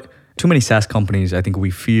 but too many SaaS companies, I think we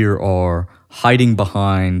fear, are hiding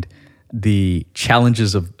behind the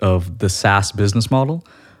challenges of the SaaS business model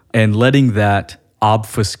and letting that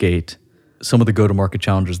obfuscate some of the go-to-market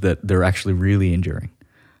challenges that they're actually really enduring.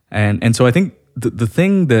 And so I think the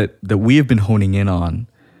thing that we have been honing in on,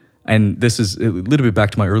 and this is a little bit back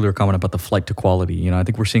to my earlier comment about the flight to quality. I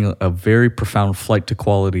think we're seeing a very profound flight to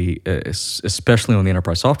quality, especially on the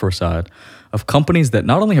enterprise software side, of companies that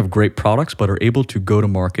not only have great products, but are able to go to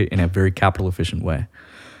market in a very capital efficient way.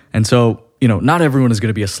 And so, not everyone is going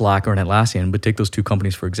to be a Slack or an Atlassian, but take those two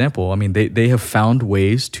companies, for example. I mean, they have found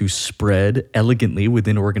ways to spread elegantly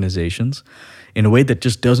within organizations in a way that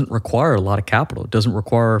just doesn't require a lot of capital. It doesn't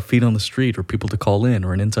require feet on the street or people to call in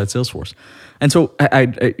or an inside sales force. And so I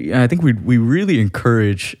think we really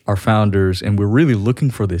encourage our founders, and we're really looking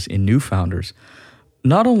for this in new founders,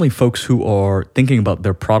 not only folks who are thinking about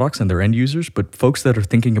their products and their end users, but folks that are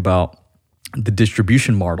thinking about the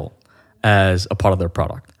distribution model as a part of their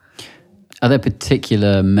product. Are there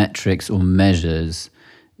particular metrics or measures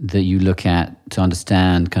that you look at to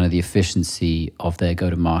understand kind of the efficiency of their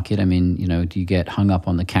go-to-market? I mean, do you get hung up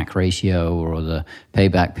on the CAC ratio or the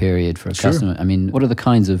payback period for a customer? I mean, what are the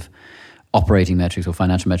kinds of operating metrics or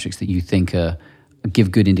financial metrics that you think give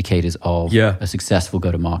good indicators of a successful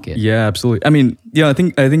go-to-market? Yeah, absolutely. I mean, I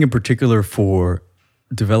think in particular for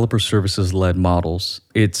developer services-led models,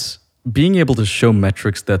 it's being able to show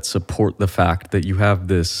metrics that support the fact that you have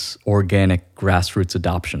this organic grassroots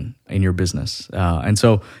adoption in your business. And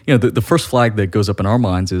so, the first flag that goes up in our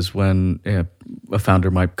minds is when a founder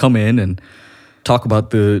might come in and talk about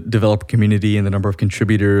the developer community and the number of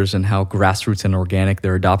contributors and how grassroots and organic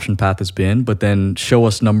their adoption path has been, but then show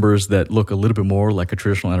us numbers that look a little bit more like a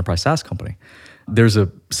traditional enterprise SaaS company. There's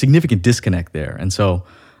a significant disconnect there. And so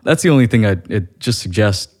that's the only thing I'd just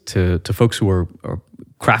suggest to folks who are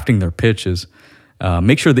crafting their pitch is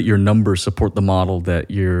make sure that your numbers support the model that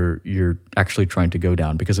you're actually trying to go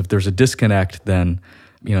down. Because if there's a disconnect, then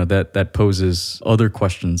that poses other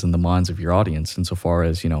questions in the minds of your audience insofar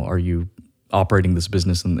as are you operating this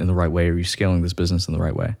business in the right way? Are you scaling this business in the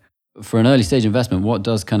right way? For an early stage investment, what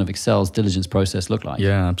does kind of Excel's diligence process look like?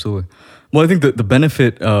 Yeah, absolutely. Well, I think that the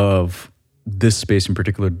benefit of this space in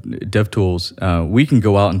particular, DevTools, we can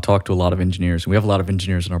go out and talk to a lot of engineers. We have a lot of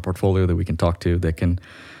engineers in our portfolio that we can talk to that can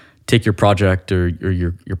take your project or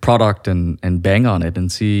your product and bang on it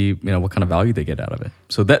and see what kind of value they get out of it.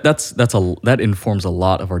 So that informs a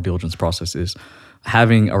lot of our diligence process, is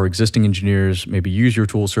having our existing engineers maybe use your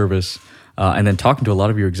tool service and then talking to a lot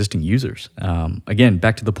of your existing users. Again,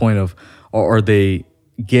 back to the point of, are they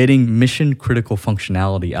getting mission critical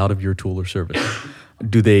functionality out of your tool or service?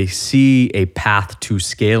 Do they see a path to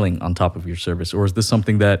scaling on top of your service? Or is this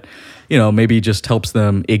something that, maybe just helps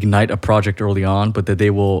them ignite a project early on, but that they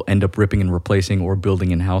will end up ripping and replacing or building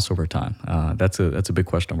in-house over time? That's a big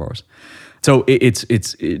question of ours. So it's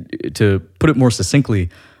to put it more succinctly,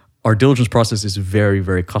 our diligence process is very,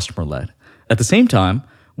 very customer-led. At the same time,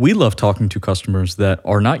 we love talking to customers that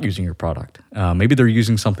are not using your product. Maybe they're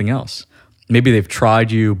using something else. Maybe they've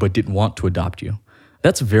tried you but didn't want to adopt you.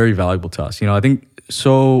 That's very valuable to us. I think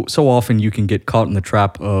so often you can get caught in the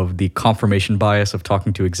trap of the confirmation bias of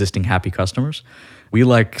talking to existing happy customers. We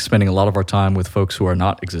like spending a lot of our time with folks who are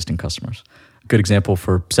not existing customers. Good example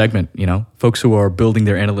for Segment, folks who are building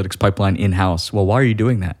their analytics pipeline in-house. Well, why are you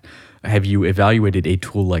doing that? Have you evaluated a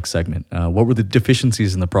tool like Segment? What were the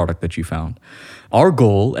deficiencies in the product that you found? Our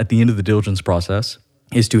goal at the end of the diligence process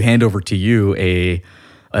is to hand over to you a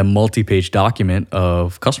multi-page document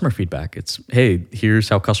of customer feedback. It's, hey, here's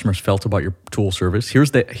how customers felt about your tool service.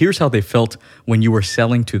 Here's how they felt when you were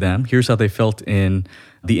selling to them. Here's how they felt in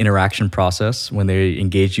the interaction process when they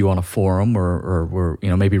engaged you on a forum or were,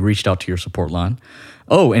 maybe reached out to your support line.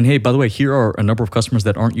 Oh, and hey, by the way, here are a number of customers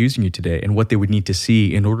that aren't using you today and what they would need to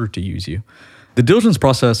see in order to use you. The diligence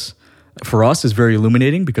process for us is very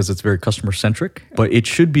illuminating because it's very customer-centric, but it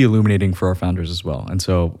should be illuminating for our founders as well. And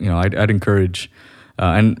so, I'd encourage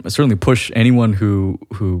and certainly push anyone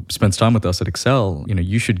who spends time with us at Accel,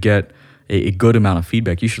 you should get a good amount of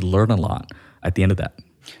feedback. You should learn a lot at the end of that.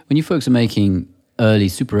 When you folks are making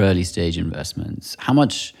super early stage investments, how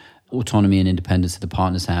much autonomy and independence do the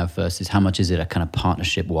partners have versus how much is it a kind of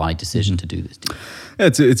partnership-wide decision to do this deal? Yeah,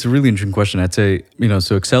 it's a really interesting question. I'd say,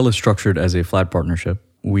 so Accel is structured as a flat partnership.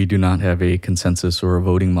 We do not have a consensus or a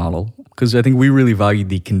voting model because I think we really value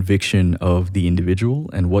the conviction of the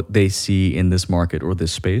individual and what they see in this market or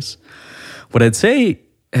this space. What I'd say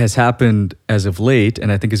has happened as of late,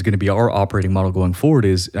 and I think is going to be our operating model going forward,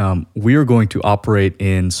 is we are going to operate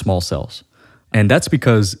in small cells. And that's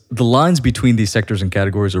because the lines between these sectors and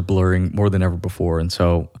categories are blurring more than ever before. And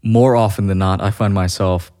so more often than not, I find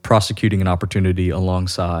myself prosecuting an opportunity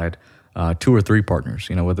alongside 2 or 3 partners,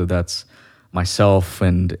 whether that's myself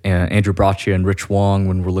and Andrew Braccia and Rich Wong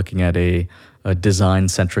when we're looking at a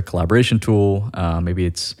design-centric collaboration tool. Maybe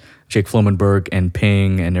it's Jake Flomenberg and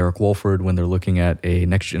Ping and Eric Wolford when they're looking at a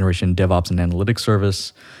next-generation DevOps and analytics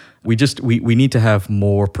service. We need to have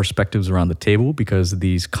more perspectives around the table because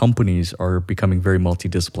these companies are becoming very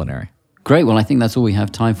multidisciplinary. Great. Well, I think that's all we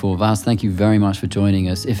have time for. Vas, thank you very much for joining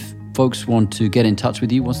us. If folks want to get in touch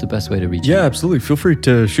with you, what's the best way to reach you? Yeah, absolutely. Feel free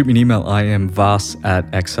to shoot me an email. I am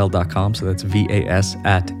vas@accel.com. So that's vas@accel.com.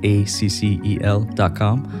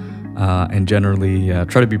 And generally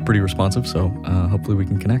try to be pretty responsive. So hopefully we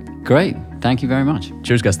can connect. Great. Thank you very much.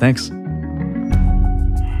 Cheers, guys. Thanks.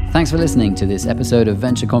 Thanks for listening to this episode of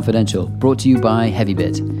Venture Confidential, brought to you by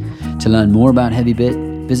HeavyBit. To learn more about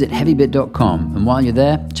HeavyBit, visit heavybit.com, and while you're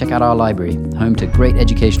there, check out our library, home to great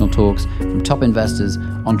educational talks from top investors,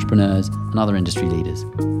 entrepreneurs, and other industry leaders.